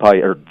Julie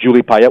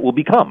Payette will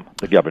become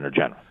the Governor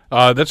General.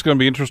 That's going to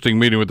be an interesting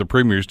meeting with the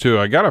premiers, too.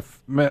 I got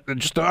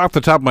just off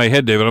the top of my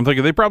head, David, I'm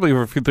thinking they probably have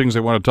a few things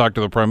they want to talk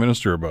to the Prime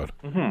Minister about.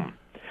 Mm-hmm.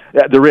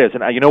 There is,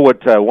 and you know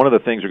what? One of the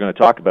things we're going to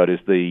talk about is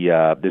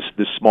the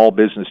this small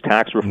business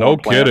tax reform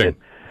plan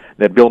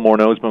that Bill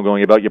Morneau's been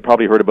going about. You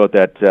probably heard about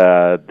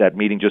that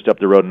meeting just up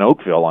the road in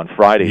Oakville on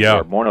Friday.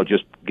 Yeah, Morneau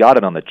just got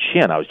it on the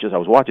chin. I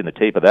was watching the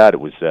tape of that. It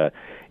was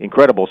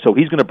incredible. So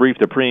he's going to brief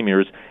the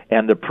premiers,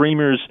 and the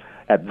premiers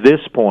at this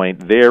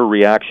point, their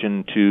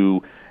reaction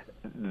to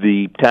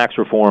the tax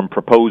reform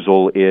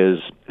proposal is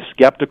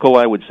skeptical,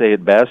 I would say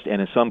at best,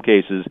 and in some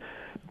cases,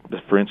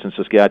 for instance,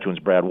 Saskatchewan's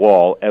Brad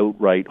Wall,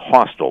 outright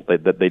hostile,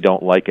 that they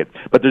don't like it.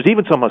 But there's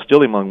even some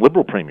hostility among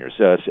Liberal premiers.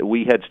 So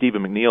we had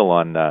Stephen McNeil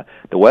on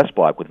the West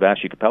Block with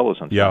Vassy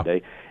Kapelos on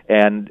Sunday,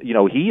 and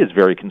he is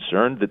very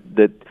concerned that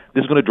this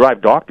is going to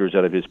drive doctors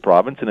out of his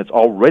province, and it's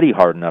already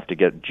hard enough to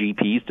get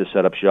GPs to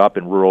set up shop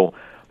in rural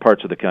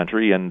parts of the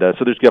country, and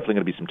so there's definitely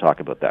going to be some talk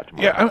about that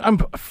tomorrow. Yeah, I'm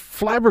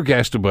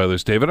flabbergasted by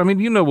this, David. I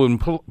mean, when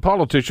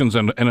politicians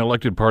and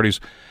elected parties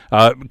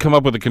come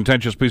up with a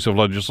contentious piece of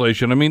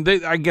legislation, I mean,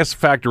 they, I guess,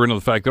 factor into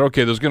the fact that,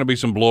 okay, there's going to be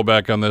some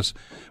blowback on this,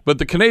 but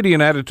the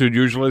Canadian attitude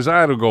usually is,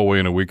 it'll go away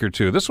in a week or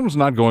two. This one's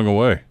not going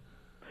away.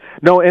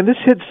 No, and this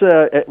hits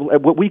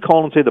what we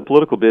call in, say, the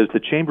political biz, the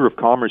Chamber of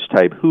Commerce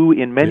type, who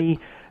in many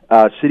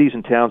cities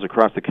and towns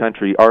across the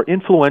country are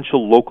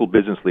influential local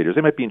business leaders.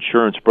 They might be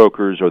insurance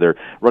brokers, or they're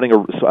running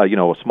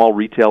a small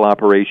retail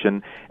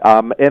operation,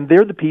 and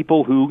they're the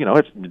people who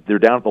they're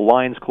down at the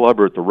Lions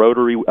Club or at the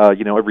Rotary,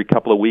 every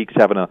couple of weeks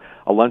having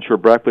a lunch or a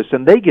breakfast,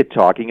 and they get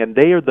talking, and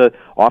they are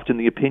often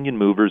the opinion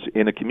movers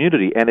in a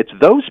community, and it's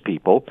those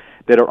people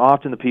that are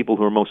often the people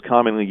who are most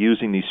commonly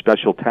using these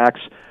special tax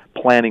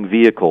planning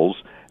vehicles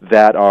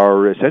that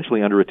are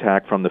essentially under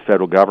attack from the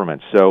federal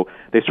government. So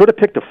they sort of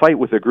picked a fight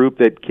with a group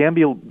that can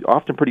be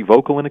often pretty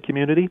vocal in a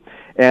community.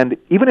 And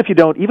even if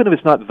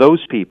it's not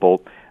those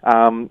people,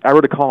 I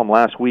wrote a column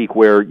last week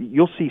where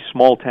you'll see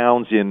small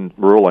towns in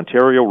rural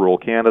Ontario, rural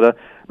Canada,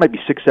 might be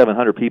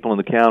 600-700 people in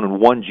the town and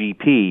one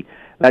GP.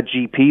 That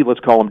GP, let's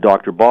call him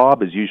Dr.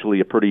 Bob, is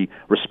usually a pretty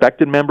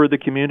respected member of the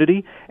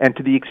community. And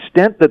to the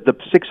extent that the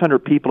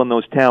 600 people in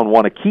those towns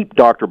want to keep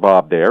Dr.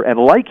 Bob there and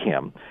like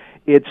him,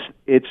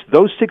 it's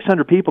those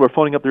 600 people are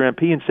phoning up their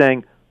MP and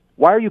saying,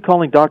 why are you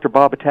calling Dr.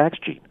 Bob a tax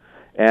cheat?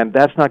 And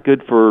that's not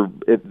good for,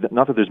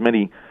 not that there's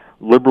many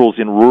Liberals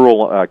in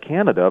rural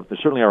Canada. There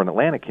certainly are in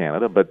Atlantic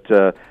Canada, but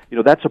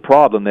that's a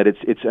problem. That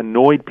it's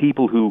annoyed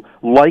people who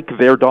like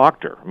their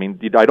doctor. I mean,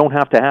 I don't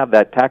have to have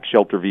that tax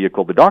shelter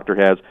vehicle the doctor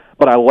has,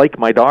 but I like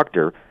my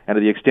doctor. And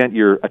to the extent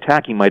you're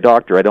attacking my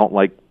doctor, I don't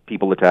like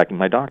people attacking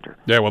my doctor.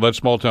 Yeah, well, that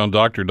small-town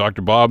doctor,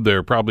 Dr. Bob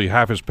there, probably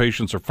half his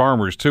patients are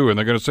farmers, too, and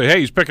they're going to say, hey,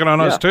 he's picking on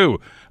us, too.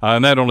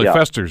 And that only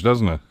festers,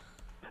 doesn't it?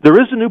 There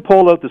is a new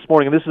poll out this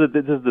morning, and this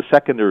is the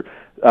second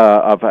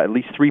of at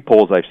least 3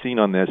 polls I've seen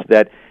on this,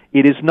 that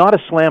it is not a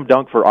slam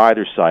dunk for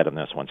either side on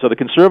this one. So the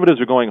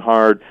Conservatives are going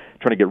hard,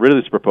 trying to get rid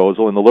of this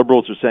proposal, and the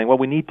Liberals are saying, well,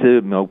 we need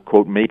to,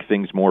 quote, make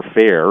things more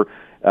fair,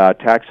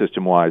 tax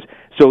system-wise.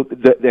 So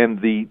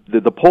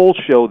the polls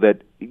show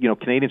that,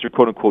 Canadians are,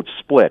 quote, unquote,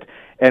 split.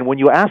 And when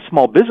you ask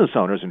small business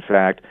owners, in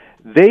fact,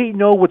 they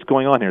know what's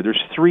going on here.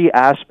 There's 3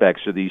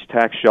 aspects of these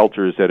tax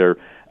shelters that are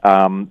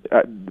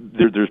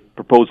there's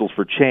proposals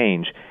for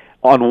change.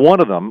 On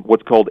one of them,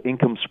 what's called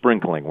income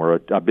sprinkling, where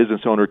a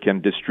business owner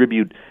can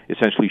distribute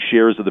essentially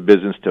shares of the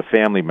business to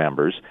family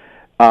members.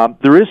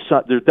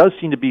 There does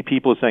seem to be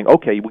people saying,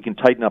 okay, we can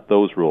tighten up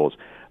those rules.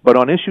 But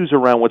on issues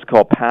around what's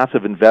called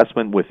passive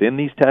investment within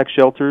these tax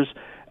shelters,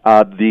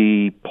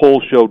 the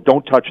polls show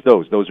don't touch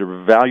those. Those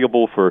are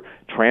valuable for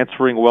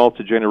transferring wealth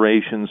to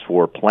generations,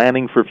 for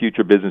planning for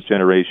future business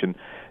generation.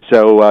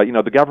 So,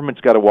 the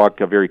government's got to walk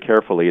very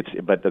carefully.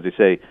 But as I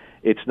say,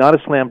 it's not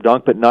a slam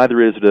dunk, but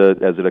neither is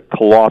it a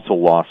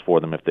colossal loss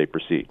for them if they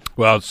proceed.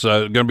 Well, it's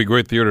going to be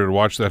great theater to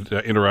watch that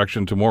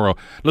interaction tomorrow.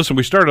 Listen,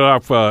 we started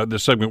off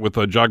this segment with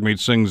Jagmeet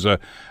Singh's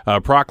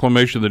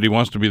proclamation that he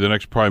wants to be the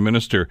next Prime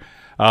Minister.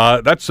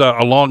 That's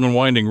a long and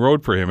winding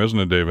road for him, isn't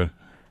it, David?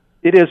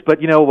 It is,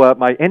 but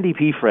my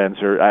NDP friends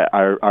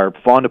are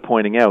fond of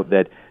pointing out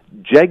that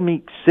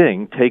Jagmeet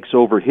Singh takes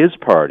over his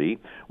party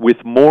with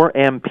more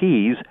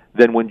MPs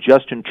than when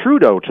Justin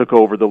Trudeau took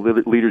over the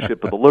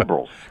leadership of the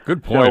Liberals.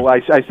 Good point. So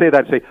I say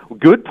that to say,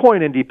 good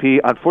point, NDP.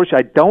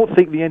 Unfortunately, I don't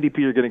think the NDP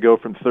are going to go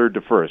from third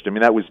to first. I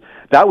mean, that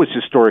was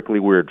historically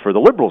weird for the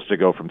Liberals to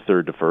go from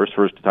third to first.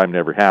 First time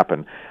never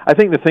happened. I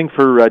think the thing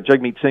for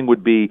Jagmeet Singh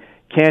would be,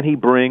 can he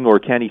bring or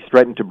can he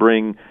threaten to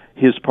bring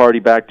his party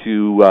back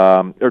to,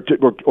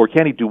 or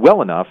can he do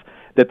well enough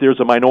that there's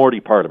a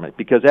minority parliament?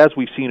 Because as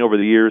we've seen over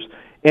the years,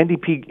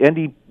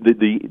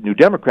 the New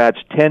Democrats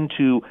tend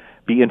to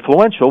be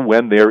influential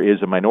when there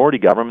is a minority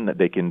government that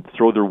they can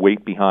throw their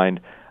weight behind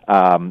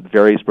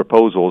various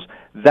proposals.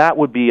 That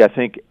would be, I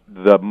think,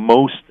 the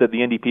most that the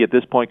NDP at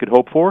this point could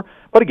hope for.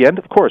 But again,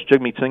 of course,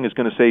 Jagmeet Singh is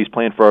going to say he's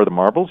playing for the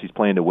marbles. He's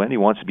playing to win. He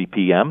wants to be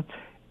PM.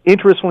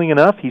 Interestingly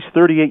enough, he's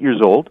 38 years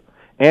old.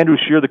 Andrew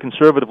Scheer, the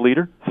Conservative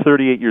leader,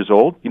 38 years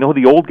old. You know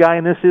who the old guy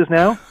in this is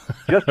now?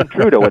 Justin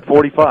Trudeau at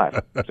 45.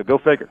 So go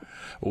figure.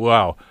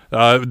 Wow.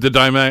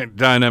 The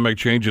dynamic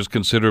changes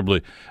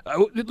considerably.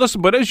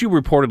 Listen, but as you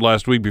reported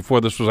last week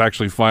before this was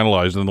actually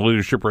finalized and the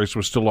leadership race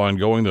was still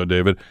ongoing, though,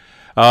 David,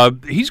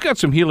 he's got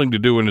some healing to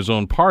do in his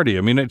own party.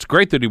 I mean, it's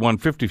great that he won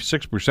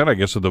 56%, I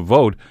guess, of the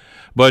vote,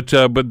 but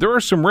there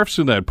are some rifts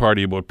in that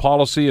party about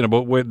policy and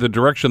about the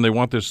direction they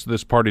want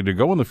this party to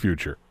go in the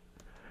future.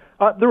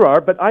 There are,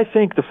 but I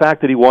think the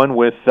fact that he won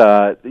with,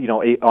 on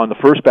the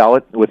first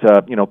ballot with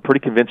a, pretty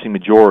convincing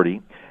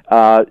majority,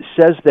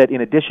 says that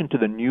in addition to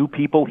the new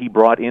people he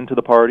brought into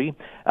the party,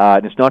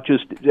 and it's not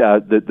just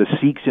the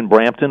Sikhs in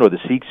Brampton or the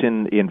Sikhs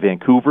in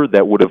Vancouver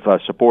that would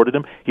have supported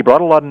him. He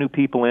brought a lot of new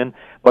people in,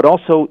 but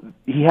also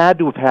he had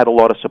to have had a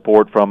lot of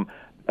support from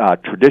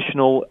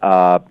traditional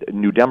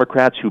New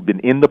Democrats who've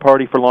been in the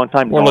party for a long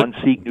time,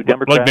 non-Sikh New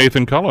Democrats. Like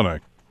Nathan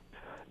Cullinan.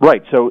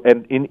 Right. So,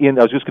 and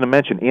I was just going to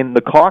mention, in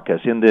the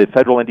caucus, in the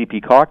federal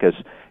NDP caucus,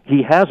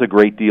 he has a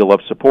great deal of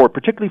support,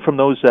 particularly from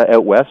those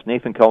out west.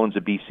 Nathan Cullen's a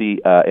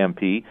BC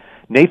MP.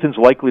 Nathan's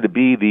likely to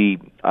be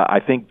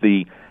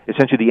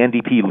essentially the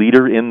NDP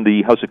leader in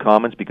the House of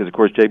Commons because, of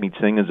course, Jagmeet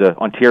Singh is an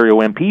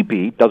Ontario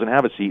MPP, doesn't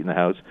have a seat in the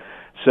House.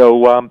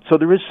 So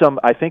there is some.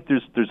 I think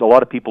there's a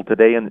lot of people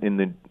today in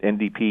the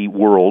NDP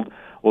world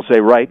will say,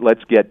 right,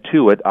 let's get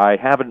to it. I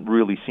haven't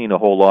really seen a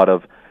whole lot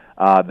of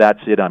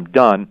that's it, I'm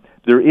done.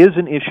 There is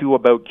an issue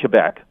about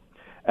Quebec,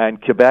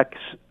 and Quebec's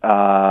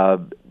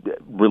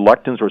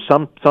reluctance, or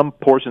some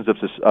portions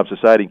of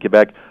society in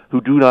Quebec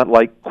who do not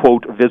like,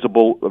 quote,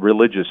 visible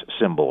religious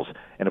symbols.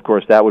 And of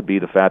course, that would be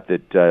the fact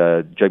that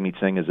Jagmeet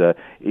Singh is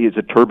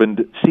a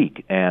turbaned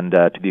Sikh, and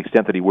to the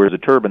extent that he wears a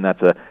turban,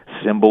 that's a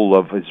symbol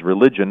of his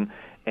religion.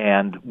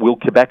 And will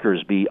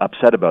Quebecers be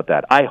upset about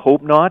that? I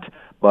hope not,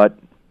 but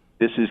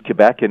this is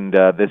Quebec, and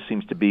this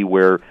seems to be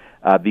where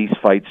these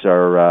fights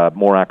are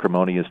more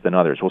acrimonious than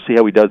others. We'll see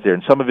how he does there.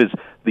 And some of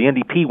the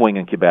NDP wing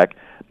in Quebec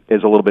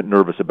is a little bit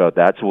nervous about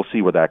that, so we'll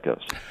see where that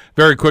goes.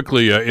 Very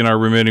quickly, in our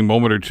remaining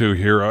moment or two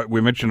here,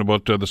 we mentioned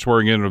about the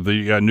swearing in of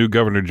the new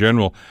Governor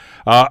General.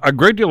 A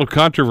great deal of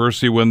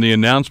controversy when the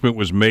announcement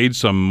was made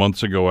some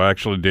months ago,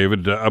 actually,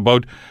 David,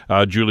 about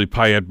Julie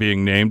Payette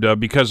being named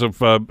because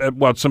of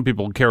what some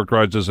people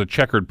characterized as a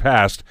checkered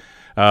past.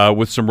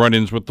 With some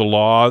run-ins with the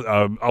law,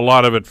 a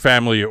lot of it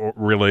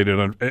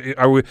family-related.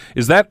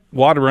 Is that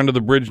water under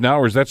the bridge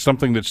now, or is that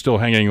something that's still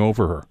hanging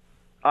over her?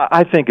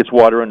 I think it's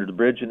water under the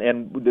bridge,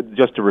 and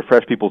just to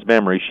refresh people's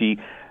memory, she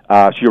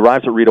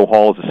arrives at Rideau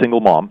Hall as a single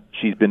mom.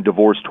 She's been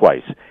divorced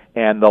twice,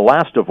 and the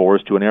last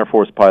divorce to an Air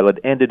Force pilot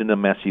ended in a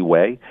messy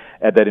way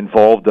that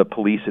involved the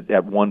police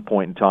at one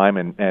point in time,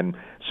 and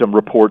some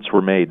reports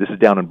were made. This is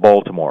down in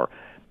Baltimore.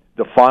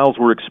 The files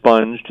were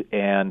expunged,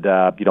 and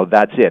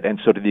that's it.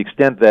 And so, to the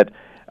extent that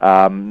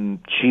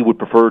she would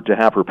prefer to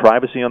have her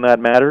privacy on that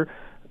matter,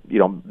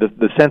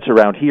 the sense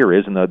around here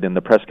is, in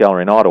the press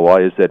gallery in Ottawa,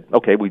 is that,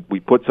 okay, we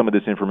put some of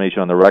this information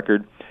on the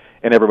record,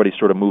 and everybody's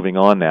sort of moving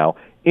on now.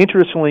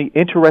 Interestingly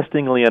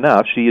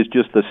enough, she is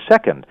just the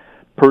second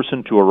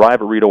person to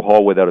arrive at Rideau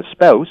Hall without a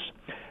spouse.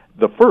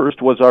 The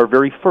first was our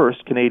very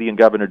first Canadian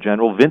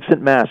Governor-General,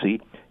 Vincent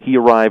Massey. He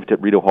arrived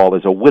at Rideau Hall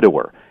as a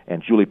widower,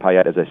 and Julie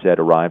Payette, as I said,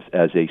 arrives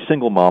as a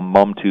single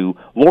mom to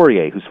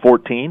Laurier, who's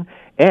 14,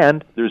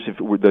 and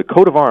the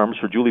coat of arms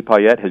for Julie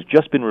Payette has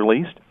just been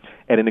released,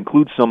 and it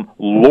includes some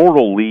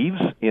laurel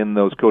leaves in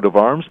those coat of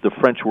arms. The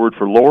French word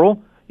for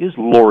laurel is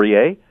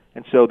laurier,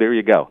 and so there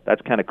you go.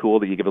 That's kind of cool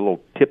that you give a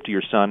little tip to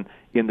your son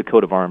in the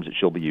coat of arms that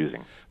she'll be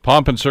using.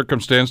 Pomp and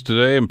circumstance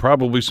today, and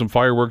probably some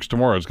fireworks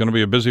tomorrow. It's going to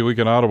be a busy week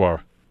in Ottawa.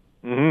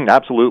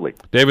 Absolutely.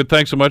 David,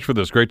 thanks so much for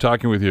this. Great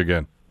talking with you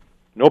again.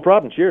 No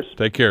problem. Cheers.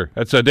 Take care.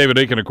 That's David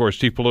Akin, of course,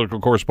 Chief Political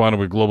Correspondent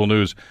with Global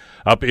News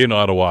up in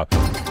Ottawa.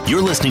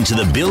 You're listening to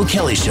The Bill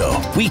Kelly Show,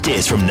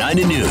 weekdays from 9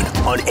 to noon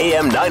on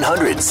AM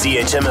 900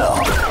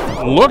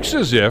 CHML. Looks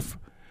as if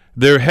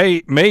there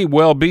may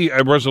well be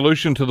a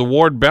resolution to the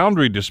ward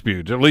boundary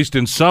dispute. At least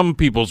in some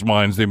people's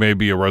minds, there may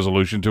be a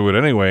resolution to it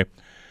anyway.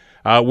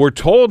 We're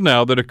told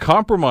now that a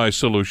compromise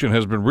solution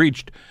has been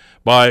reached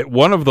by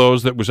one of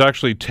those that was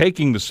actually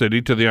taking the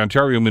city to the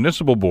Ontario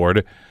Municipal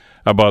Board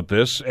about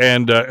this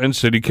and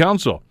City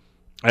Council.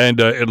 And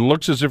it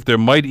looks as if there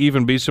might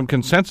even be some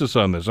consensus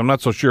on this. I'm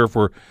not so sure if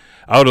we're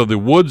out of the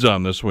woods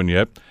on this one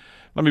yet.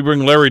 Let me bring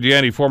Larry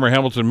Deaney, former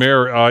Hamilton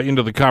mayor,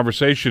 into the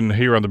conversation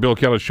here on the Bill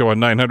Kelly Show on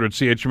 900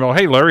 CHML.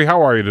 Hey, Larry,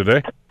 how are you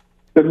today?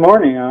 Good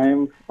morning. I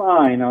am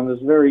fine on this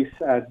very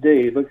sad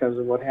day because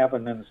of what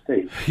happened in the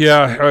States.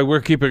 Yeah,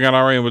 we're keeping an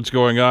eye on what's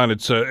going on.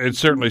 It's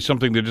certainly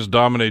something that just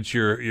dominates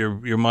your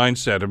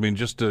mindset. I mean,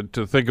 just to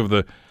think of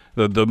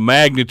the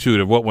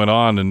magnitude of what went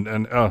on,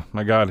 and oh,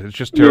 my God, it's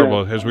just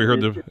terrible, as we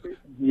heard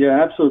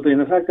Yeah, absolutely.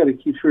 And the fact that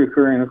it keeps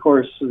reoccurring, of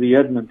course, the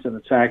Edmonton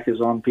attack is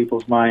on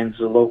people's minds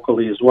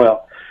locally as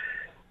well.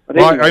 But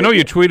anyway, I know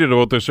you tweeted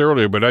about this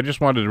earlier, but I just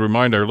wanted to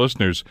remind our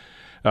listeners.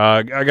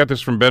 I got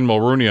this from Ben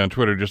Mulrooney on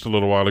Twitter just a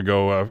little while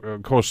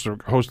ago, host of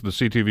the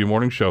CTV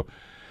Morning Show.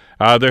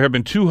 There have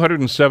been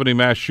 270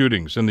 mass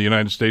shootings in the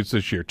United States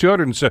this year.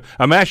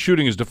 A mass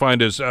shooting is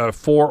defined as 4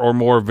 or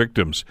more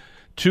victims.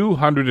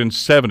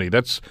 270.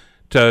 That's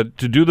to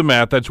do the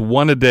math. That's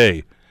one a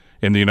day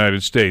in the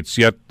United States.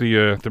 Yet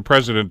the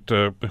president,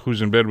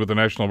 who's in bed with the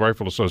National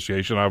Rifle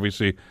Association,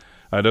 obviously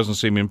doesn't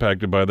seem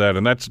impacted by that,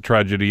 and that's a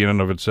tragedy in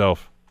and of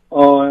itself.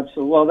 Oh,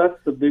 absolutely. Well,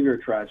 that's the bigger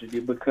tragedy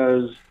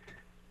because,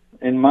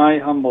 in my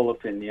humble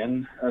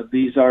opinion,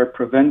 these are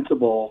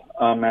preventable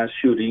mass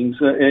shootings.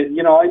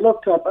 I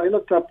looked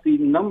up the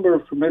number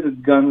of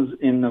permitted guns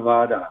in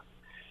Nevada,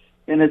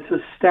 and it's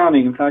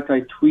astounding. In fact,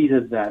 I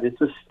tweeted that.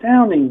 It's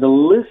astounding, the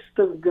list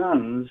of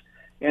guns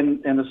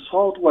and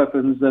assault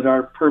weapons that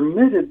are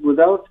permitted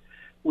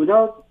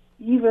without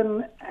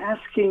even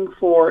asking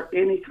for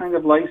any kind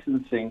of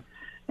licensing.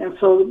 And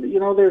so,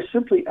 they're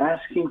simply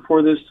asking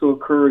for this to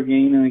occur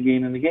again and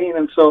again and again.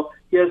 And so,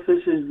 yes,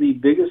 this is the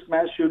biggest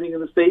mass shooting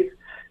in the States.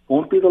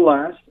 Won't be the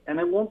last, and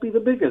it won't be the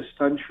biggest.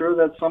 I'm sure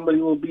that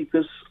somebody will beat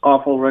this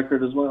awful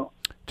record as well.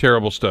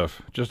 Terrible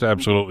stuff. Just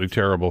absolutely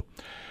terrible.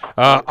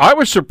 I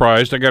was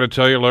surprised, I got to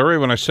tell you, Larry,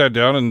 when I sat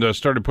down and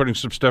started putting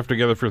some stuff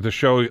together for the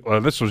show.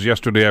 This was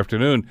yesterday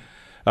afternoon.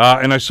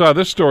 And I saw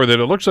this story that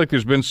it looks like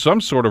there's been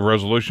some sort of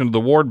resolution to the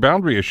ward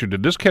boundary issue.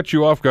 Did this catch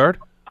you off guard?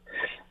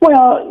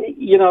 Well,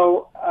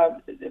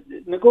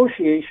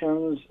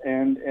 negotiations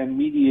and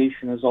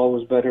mediation is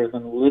always better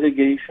than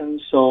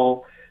litigation.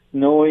 So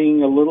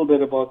knowing a little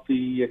bit about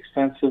the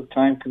expensive,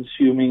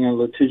 time-consuming, and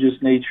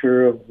litigious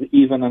nature of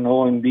even an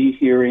OMB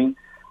hearing,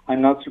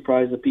 I'm not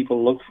surprised that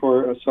people look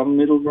for some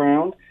middle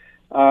ground.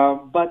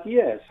 But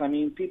yes, I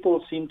mean,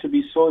 people seem to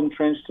be so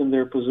entrenched in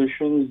their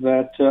positions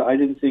that I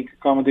didn't think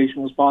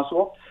accommodation was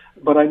possible.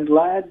 But I'm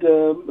glad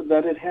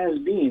that it has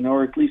been,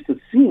 or at least it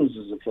seems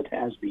as if it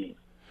has been.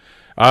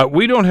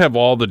 We don't have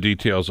all the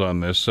details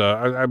on this.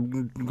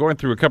 I'm going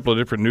through a couple of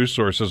different news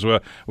sources.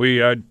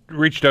 We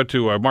reached out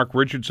to Mark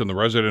Richardson, the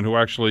resident who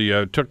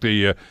actually took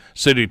the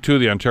city to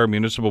the Ontario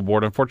Municipal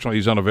Board. Unfortunately,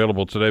 he's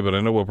unavailable today, but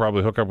I know we'll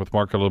probably hook up with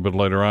Mark a little bit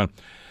later on.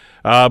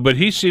 But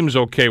he seems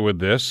okay with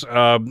this.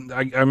 I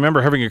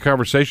remember having a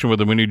conversation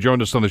with him when he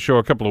joined us on the show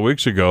a couple of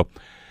weeks ago.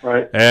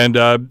 Right. And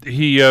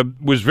he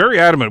was very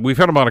adamant. We've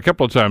had him on a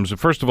couple of times.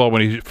 First of all,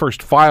 when he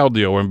first filed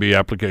the OMB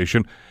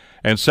application.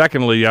 And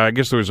secondly, I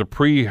guess there was a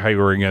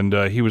pre-hearing, and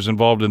he was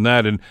involved in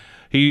that. And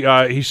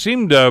he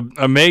seemed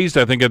amazed,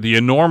 I think, at the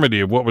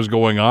enormity of what was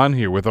going on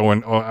here with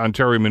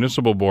Ontario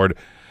Municipal Board.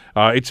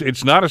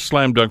 It's not a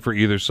slam dunk for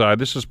either side.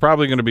 This is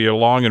probably going to be a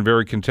long and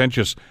very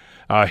contentious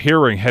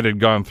hearing had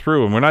gone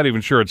through, and we're not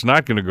even sure it's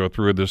not going to go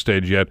through at this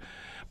stage yet.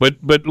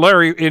 But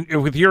Larry,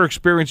 with your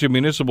experience in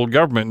municipal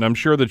government, and I'm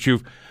sure that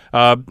you've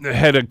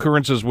had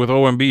occurrences with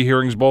OMB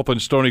hearings both in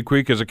Stoney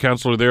Creek as a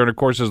councillor there and, of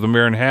course, as the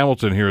mayor in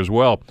Hamilton here as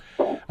well.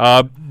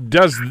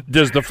 Does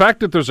the fact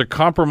that there's a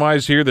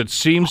compromise here that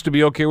seems to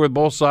be okay with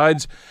both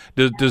sides,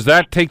 does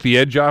that take the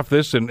edge off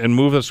this and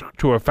move us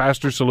to a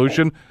faster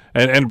solution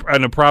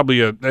and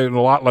probably a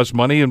lot less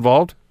money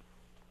involved?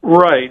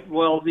 Right.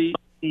 Well, the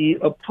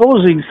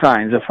opposing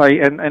signs,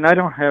 and I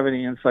don't have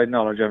any inside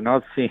knowledge. I've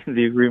not seen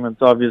the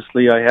agreements.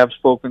 Obviously, I have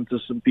spoken to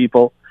some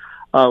people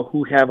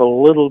who have a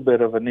little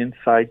bit of an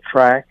inside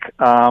track,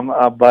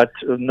 but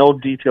no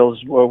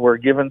details were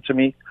given to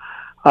me.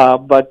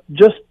 But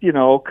just,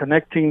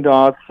 connecting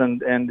dots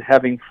and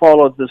having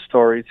followed the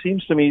story, it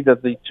seems to me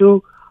that the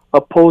two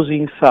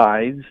opposing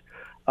sides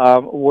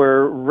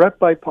were rep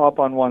by pop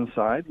on one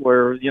side,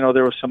 where,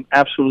 there was some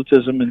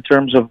absolutism in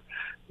terms of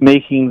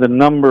making the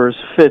numbers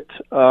fit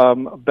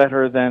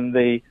better than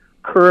they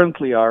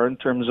currently are in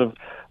terms of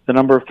the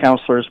number of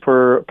councillors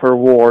per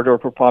ward or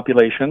per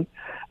population.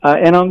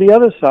 And on the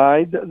other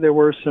side, there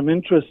were some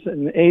interest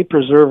in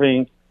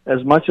preserving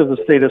as much of the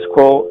status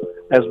quo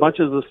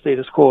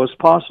as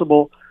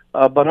possible,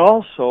 but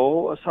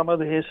also some of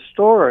the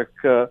historic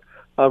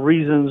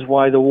reasons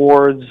why the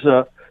wards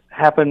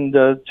happened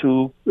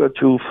to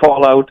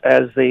fall out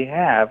as they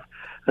have,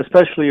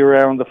 especially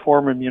around the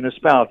former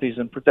municipalities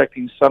and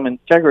protecting some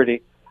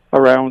integrity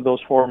around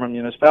those former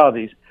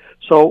municipalities.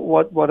 So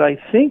what I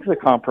think the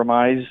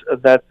compromise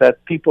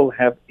that people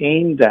have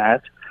aimed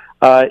at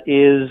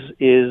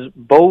is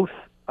both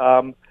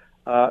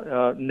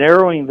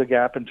narrowing the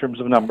gap in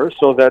terms of numbers,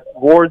 so that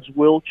wards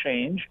will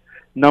change,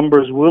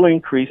 numbers will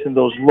increase in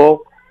those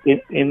low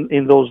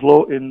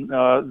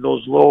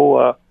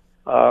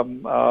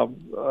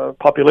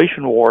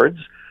population wards.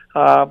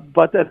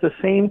 But at the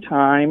same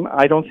time,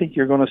 I don't think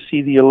you're going to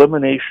see the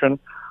elimination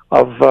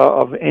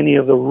of any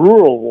of the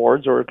rural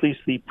wards, or at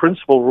least the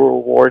principal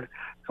rural ward.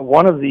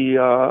 One of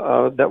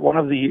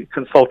the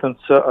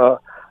consultants'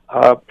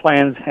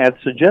 plans had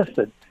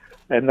suggested,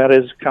 and that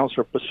is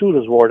Councillor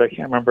Pasuda's ward. I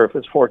can't remember if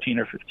it's 14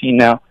 or 15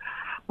 now.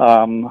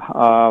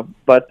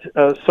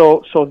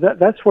 So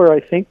that's where I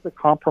think the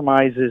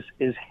compromise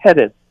is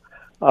headed,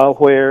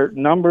 where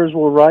numbers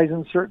will rise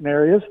in certain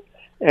areas.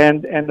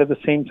 And at the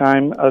same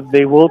time,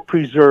 they will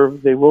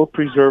preserve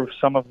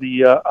some of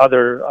the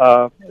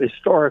other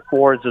historic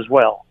wards as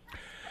well.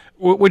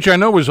 Which I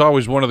know was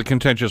always one of the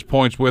contentious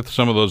points with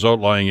some of those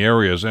outlying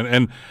areas,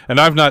 and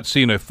I've not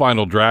seen a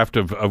final draft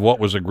of what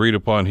was agreed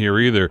upon here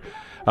either.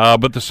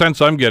 But the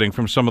sense I'm getting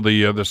from some of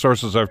the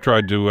sources I've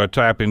tried to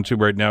tap into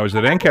right now is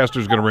that Ancaster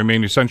is going to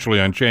remain essentially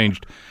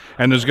unchanged,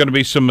 and there's going to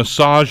be some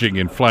massaging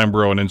in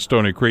Flamborough and in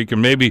Stoney Creek,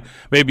 and maybe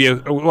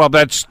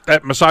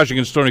that massaging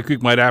in Stoney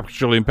Creek might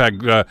actually impact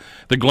the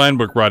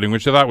Glanbrook riding,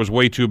 which I thought was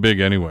way too big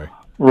anyway.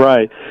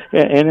 Right,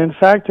 and in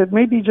fact, it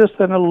may be just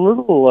a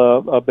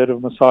little bit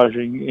of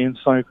massaging in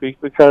Stoney Creek,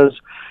 because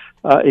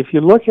if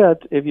you look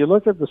at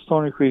the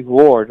Stoney Creek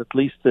ward, at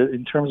least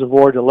in terms of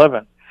Ward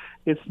 11.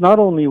 It's not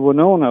only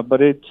Winona,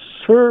 but it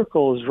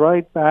circles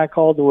right back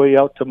all the way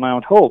out to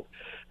Mount Hope,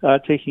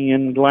 taking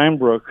in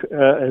Glanbrook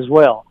as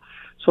well.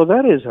 So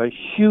that is a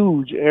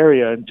huge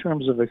area in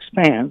terms of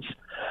expanse.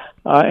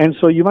 And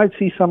so you might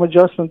see some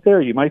adjustment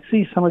there. You might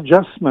see some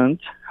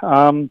adjustment,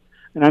 and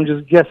I'm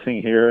just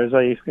guessing here, as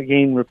I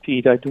again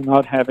repeat, I do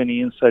not have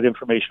any inside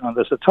information on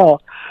this at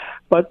all.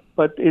 But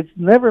it's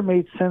never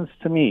made sense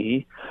to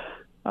me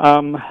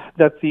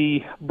that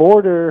the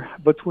border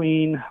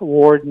between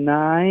Ward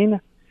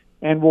 9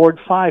 and Ward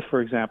 5, for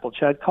example,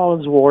 Chad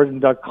Collins' ward and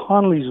Doug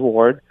Connolly's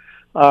ward,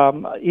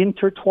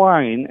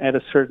 intertwine at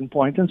a certain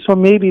point, and so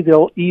maybe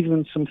they'll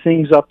even some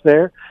things up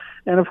there.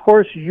 And of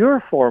course,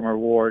 your former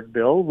ward,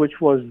 Bill,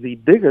 which was the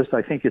biggest,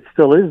 I think it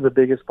still is the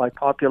biggest by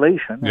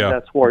population, and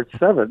that's Ward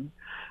 7,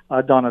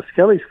 Donna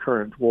Skelly's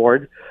current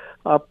ward,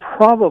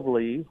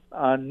 probably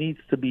needs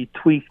to be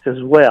tweaked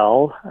as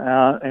well,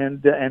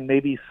 and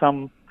maybe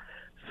some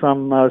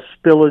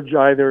spillage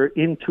either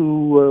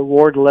into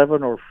Ward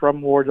 11 or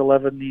from Ward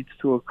 11 needs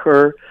to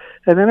occur.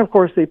 And then, of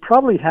course, they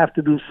probably have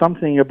to do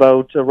something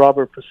about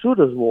Robert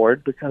Pasuda's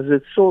ward, because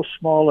it's so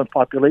small in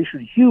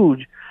population,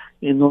 huge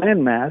in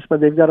landmass, but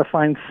they've got to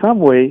find some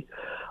way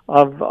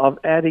of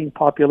adding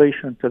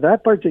population to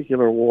that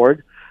particular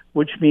ward,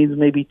 which means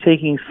maybe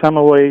taking some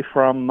away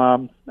from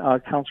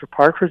Councillor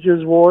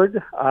Partridge's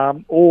ward,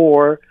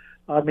 or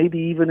maybe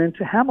even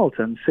into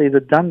Hamilton, say the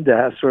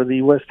Dundas or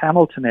the West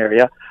Hamilton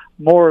area,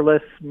 more or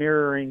less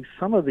mirroring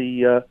some of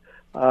the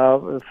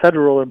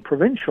federal and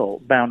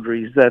provincial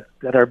boundaries that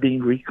are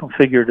being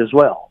reconfigured as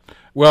well.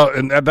 Well,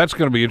 and that's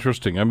going to be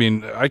interesting. I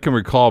mean, I can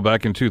recall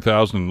back in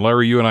 2000,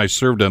 Larry, you and I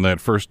served on that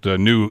first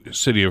new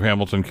City of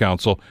Hamilton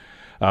Council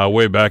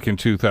way back in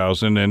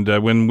 2000,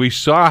 and when we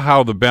saw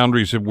how the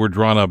boundaries were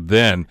drawn up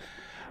then,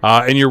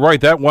 and you're right,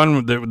 that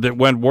one that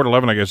went Ward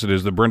 11, I guess it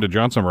is, that Brenda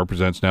Johnson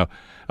represents now,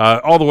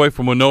 all the way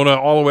from Winona,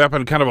 all the way up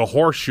in kind of a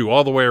horseshoe,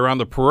 all the way around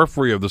the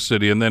periphery of the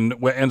city, and then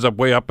ends up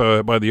way up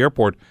by the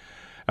airport.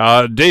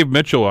 Dave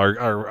Mitchell,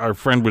 our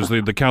friend, was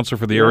the counselor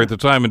for the area at the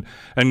time,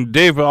 and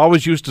Dave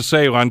always used to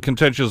say on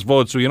contentious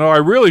votes, I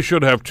really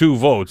should have 2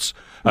 votes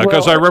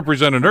because I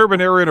represent an urban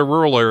area and a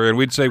rural area, and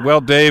we'd say,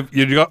 well, Dave,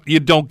 you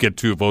don't get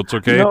 2 votes,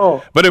 okay?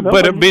 No, but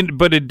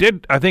it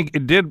did. I think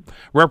it did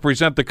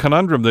represent the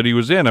conundrum that he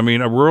was in. I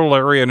mean, a rural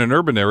area and an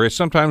urban area,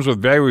 sometimes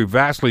with very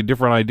vastly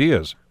different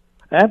ideas.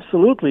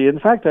 Absolutely. In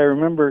fact, I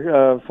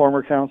remember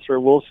former Councillor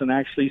Wilson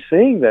actually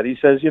saying that. He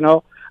says,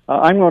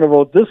 I'm going to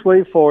vote this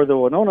way for the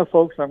Winona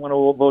folks. I'm going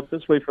to vote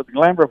this way for the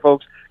Glanbrook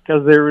folks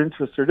because their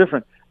interests are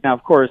different. Now,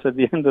 of course, at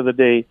the end of the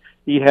day,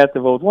 he had to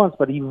vote once,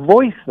 but he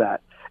voiced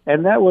that.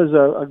 And that was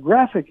a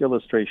graphic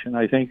illustration,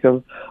 I think,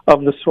 of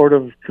the sort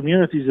of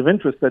communities of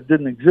interest that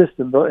didn't exist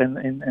in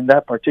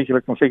that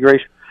particular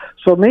configuration.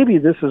 So maybe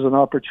this is an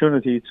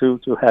opportunity to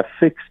have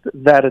fixed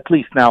that at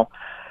least. Now,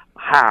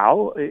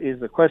 how is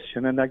the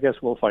question, and I guess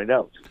we'll find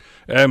out.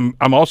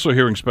 I'm also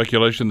hearing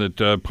speculation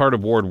that part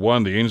of Ward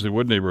 1, the Ainsley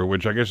Wood neighborhood,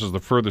 which I guess is the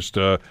furthest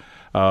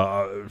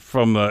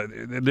from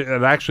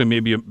it actually may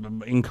be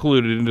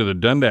included into the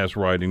Dundas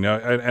riding. Now,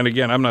 and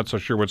again, I'm not so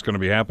sure what's going to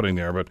be happening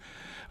there, but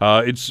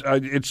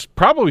it's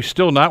probably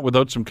still not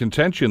without some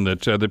contention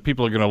that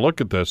people are going to look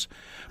at this.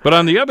 But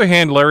on the other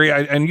hand, Larry,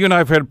 and you and I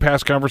have had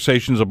past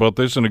conversations about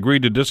this and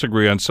agreed to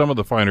disagree on some of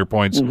the finer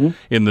points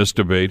in this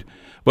debate.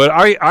 But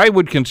I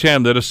would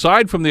contend that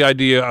aside from the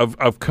idea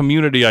of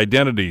community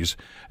identities,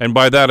 and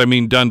by that I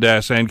mean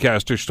Dundas,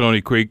 Ancaster,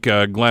 Stony Creek,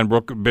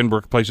 Glanbrook,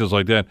 Binbrook, places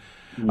like that,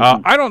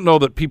 I don't know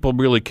that people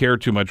really care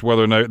too much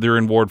whether or not they're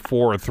in Ward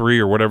 4 or 3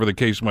 or whatever the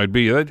case might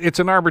be. It's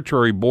an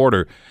arbitrary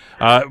border.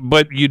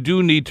 But you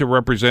do need to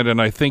represent,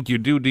 and I think you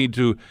do need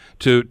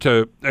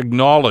to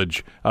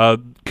acknowledge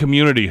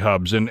community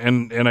hubs, and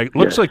it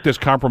looks like this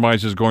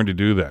compromise is going to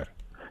do that.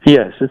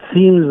 Yes, it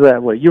seems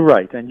that way. You're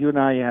right, and you and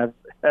I have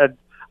had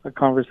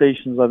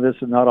conversations on this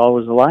and not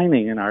always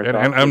aligning in our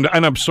thoughts.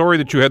 And I'm sorry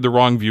that you had the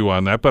wrong view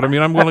on that, but I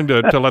mean, I'm willing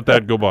to let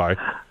that go by.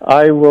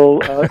 I will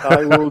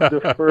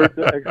defer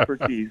to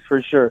expertise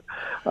for sure.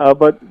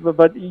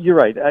 But you're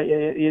right.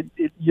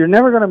 You're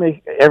never going to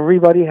make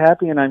everybody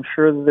happy, and I'm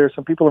sure that there's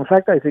some people. In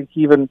fact, I think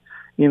even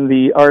in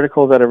the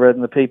article that I read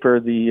in the paper,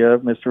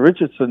 Mr.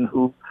 Richardson,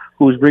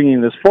 who's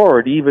bringing this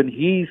forward, even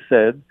he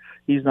said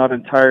he's not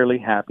entirely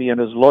happy, and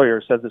his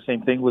lawyer said the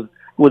same thing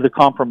with the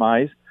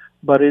compromise.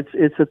 But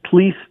it's at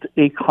least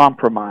a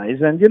compromise,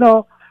 and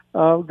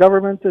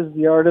government is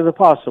the art of the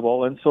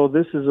possible, and so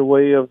this is a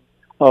way of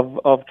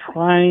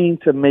trying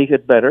to make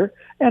it better,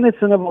 and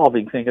it's an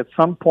evolving thing. At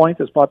some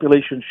point, as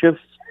population shifts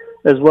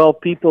as well,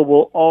 people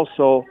will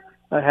also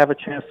have a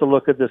chance to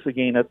look at this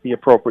again at the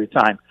appropriate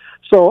time.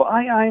 So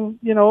I'm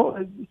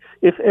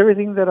if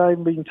everything that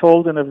I'm being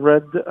told and have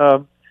read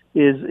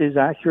is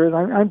accurate,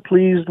 I'm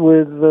pleased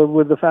with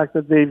the fact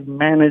that they've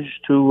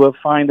managed to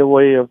find a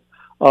way of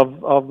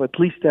at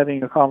least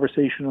having a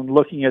conversation and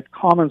looking at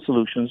common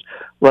solutions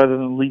rather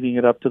than leaving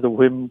it up to the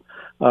whim,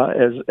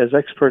 as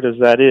expert as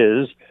that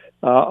is,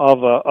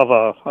 of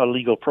a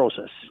legal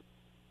process.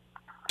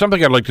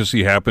 Something I'd like to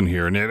see happen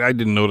here, and I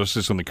didn't notice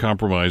this in the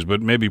compromise,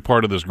 but maybe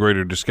part of this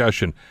greater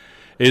discussion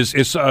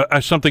is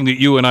something that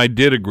you and I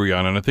did agree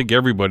on, and I think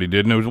everybody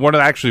did, and it was one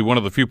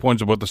of the few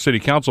points about the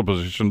city council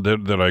position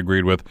that I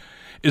agreed with,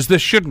 is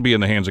this shouldn't be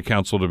in the hands of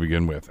council to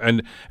begin with.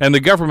 And the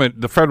government,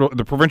 the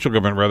provincial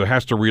government rather,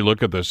 has to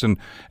relook at this and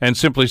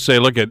simply say,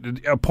 look,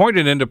 appoint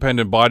an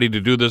independent body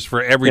to do this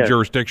for every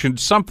jurisdiction,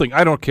 something,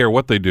 I don't care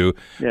what they do,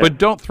 but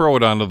don't throw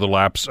it onto the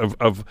laps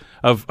of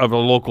a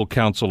local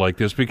council like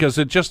this, because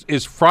it just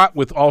is fraught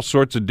with all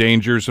sorts of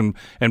dangers and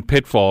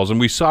pitfalls. And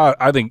we saw,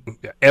 I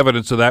think,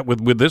 evidence of that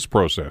with this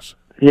process.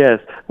 Yes,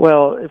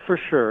 well, for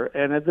sure.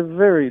 And at the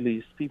very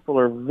least, people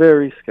are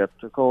very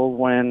skeptical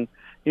when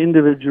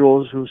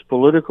individuals whose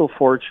political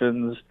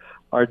fortunes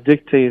are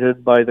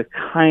dictated by the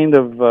kind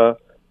of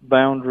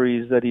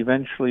boundaries that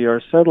eventually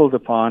are settled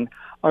upon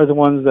are the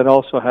ones that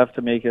also have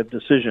to make a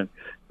decision.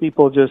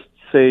 People just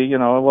say,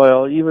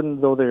 well, even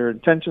though their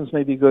intentions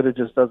may be good, it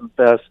just doesn't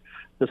pass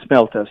the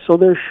smell test. So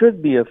there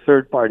should be a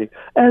third party,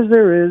 as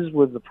there is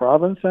with the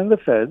province and the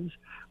feds,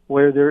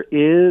 where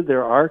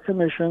there are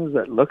commissions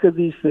that look at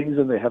these things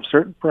and they have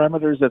certain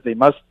parameters that they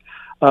must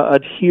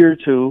adhere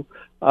to,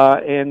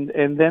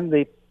 and then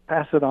they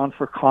pass it on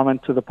for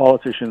comment to the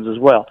politicians as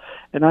well.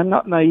 And I'm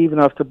not naive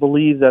enough to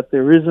believe that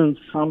there isn't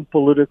some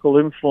political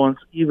influence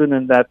even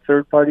in that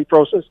third-party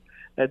process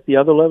at the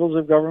other levels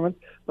of government,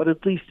 but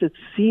at least it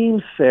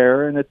seems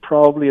fair, and it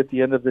probably at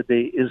the end of the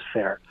day is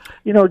fair.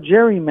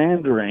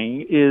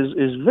 Gerrymandering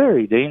is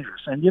very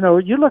dangerous. And, you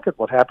look at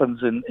what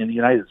happens in the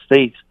United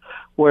States,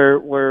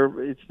 where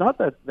it's not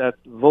that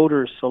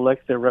voters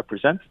select their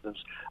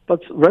representatives,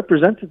 but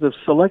representatives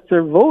select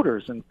their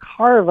voters and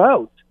carve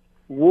out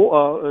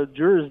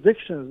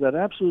jurisdictions that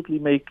absolutely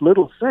make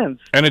little sense.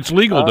 And it's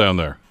legal down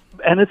there.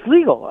 And it's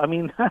legal. I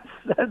mean,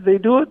 they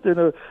do it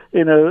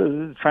in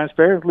a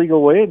transparent,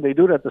 legal way, and they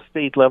do it at the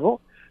state level.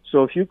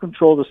 So if you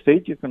control the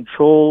state, you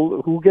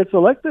control who gets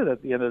elected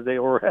at the end of the day,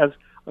 or has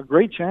a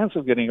great chance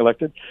of getting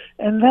elected.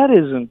 And that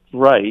isn't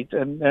right.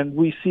 And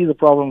we see the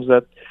problems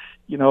that,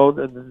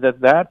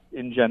 that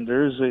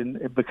engenders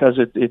because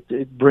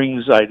it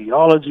brings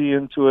ideology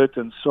into it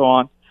and so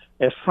on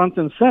as front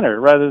and center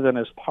rather than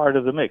as part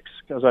of the mix,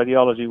 because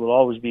ideology will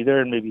always be there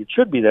and maybe it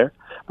should be there,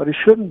 but it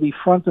shouldn't be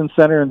front and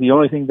center and the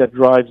only thing that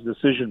drives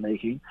decision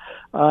making.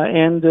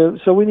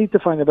 So we need to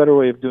find a better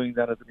way of doing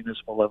that at the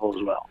municipal level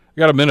as well.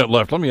 We got a minute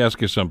left. Let me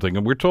ask you something.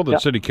 And we're told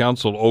that City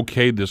Council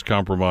okayed this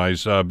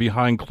compromise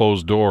behind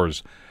closed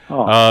doors.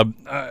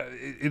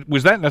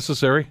 Was that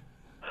necessary?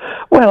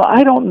 Well,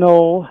 I don't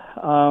know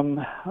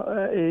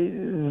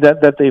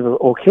that they've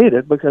okayed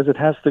it because it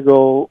has to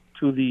go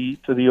to the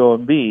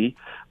OMB.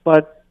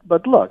 But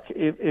look,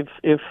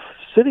 if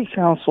City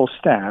Council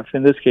staff,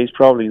 in this case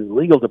probably the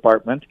legal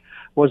department,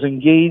 was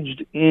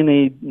engaged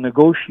in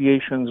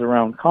negotiations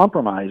around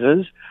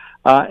compromises,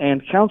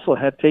 and Council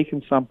had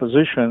taken some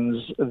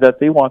positions that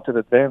they wanted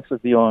advanced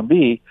at the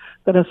OMB,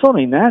 then it's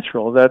only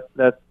natural that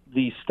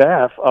the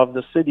staff of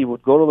the city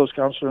would go to those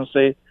councillors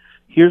and say,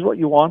 here's what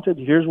you wanted,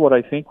 here's what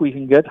I think we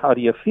can get, how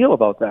do you feel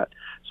about that?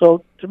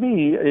 So to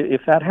me,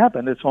 if that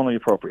happened, it's only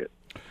appropriate.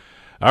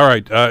 All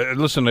right.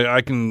 Listen, I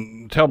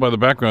can tell by the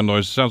background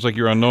noise, it sounds like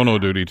you're on no-no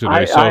duty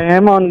today. I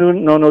am on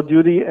no-no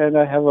duty, and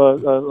I have a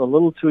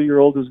little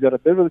 2-year-old who's got a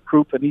bit of a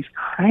croup, and he's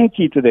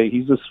cranky today.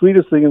 He's the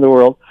sweetest thing in the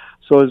world,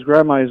 so his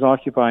grandma is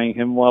occupying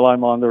him while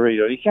I'm on the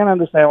radio. He can't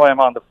understand why I'm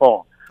on the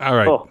phone. All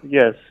right. Oh,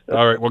 yes.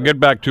 All right. Well, get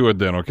back to it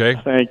then, okay?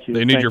 Thank you.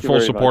 They need your full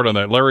support on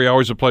that. Larry,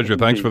 always a pleasure.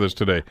 Thanks for this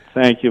today.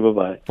 Thank you.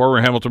 Bye-bye.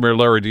 Former Hamilton Mayor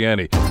Larry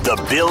Diani. The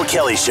Bill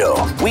Kelly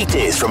Show,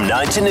 weekdays from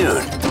 9 to noon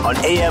on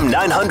AM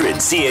 900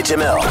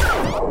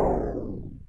 CHML.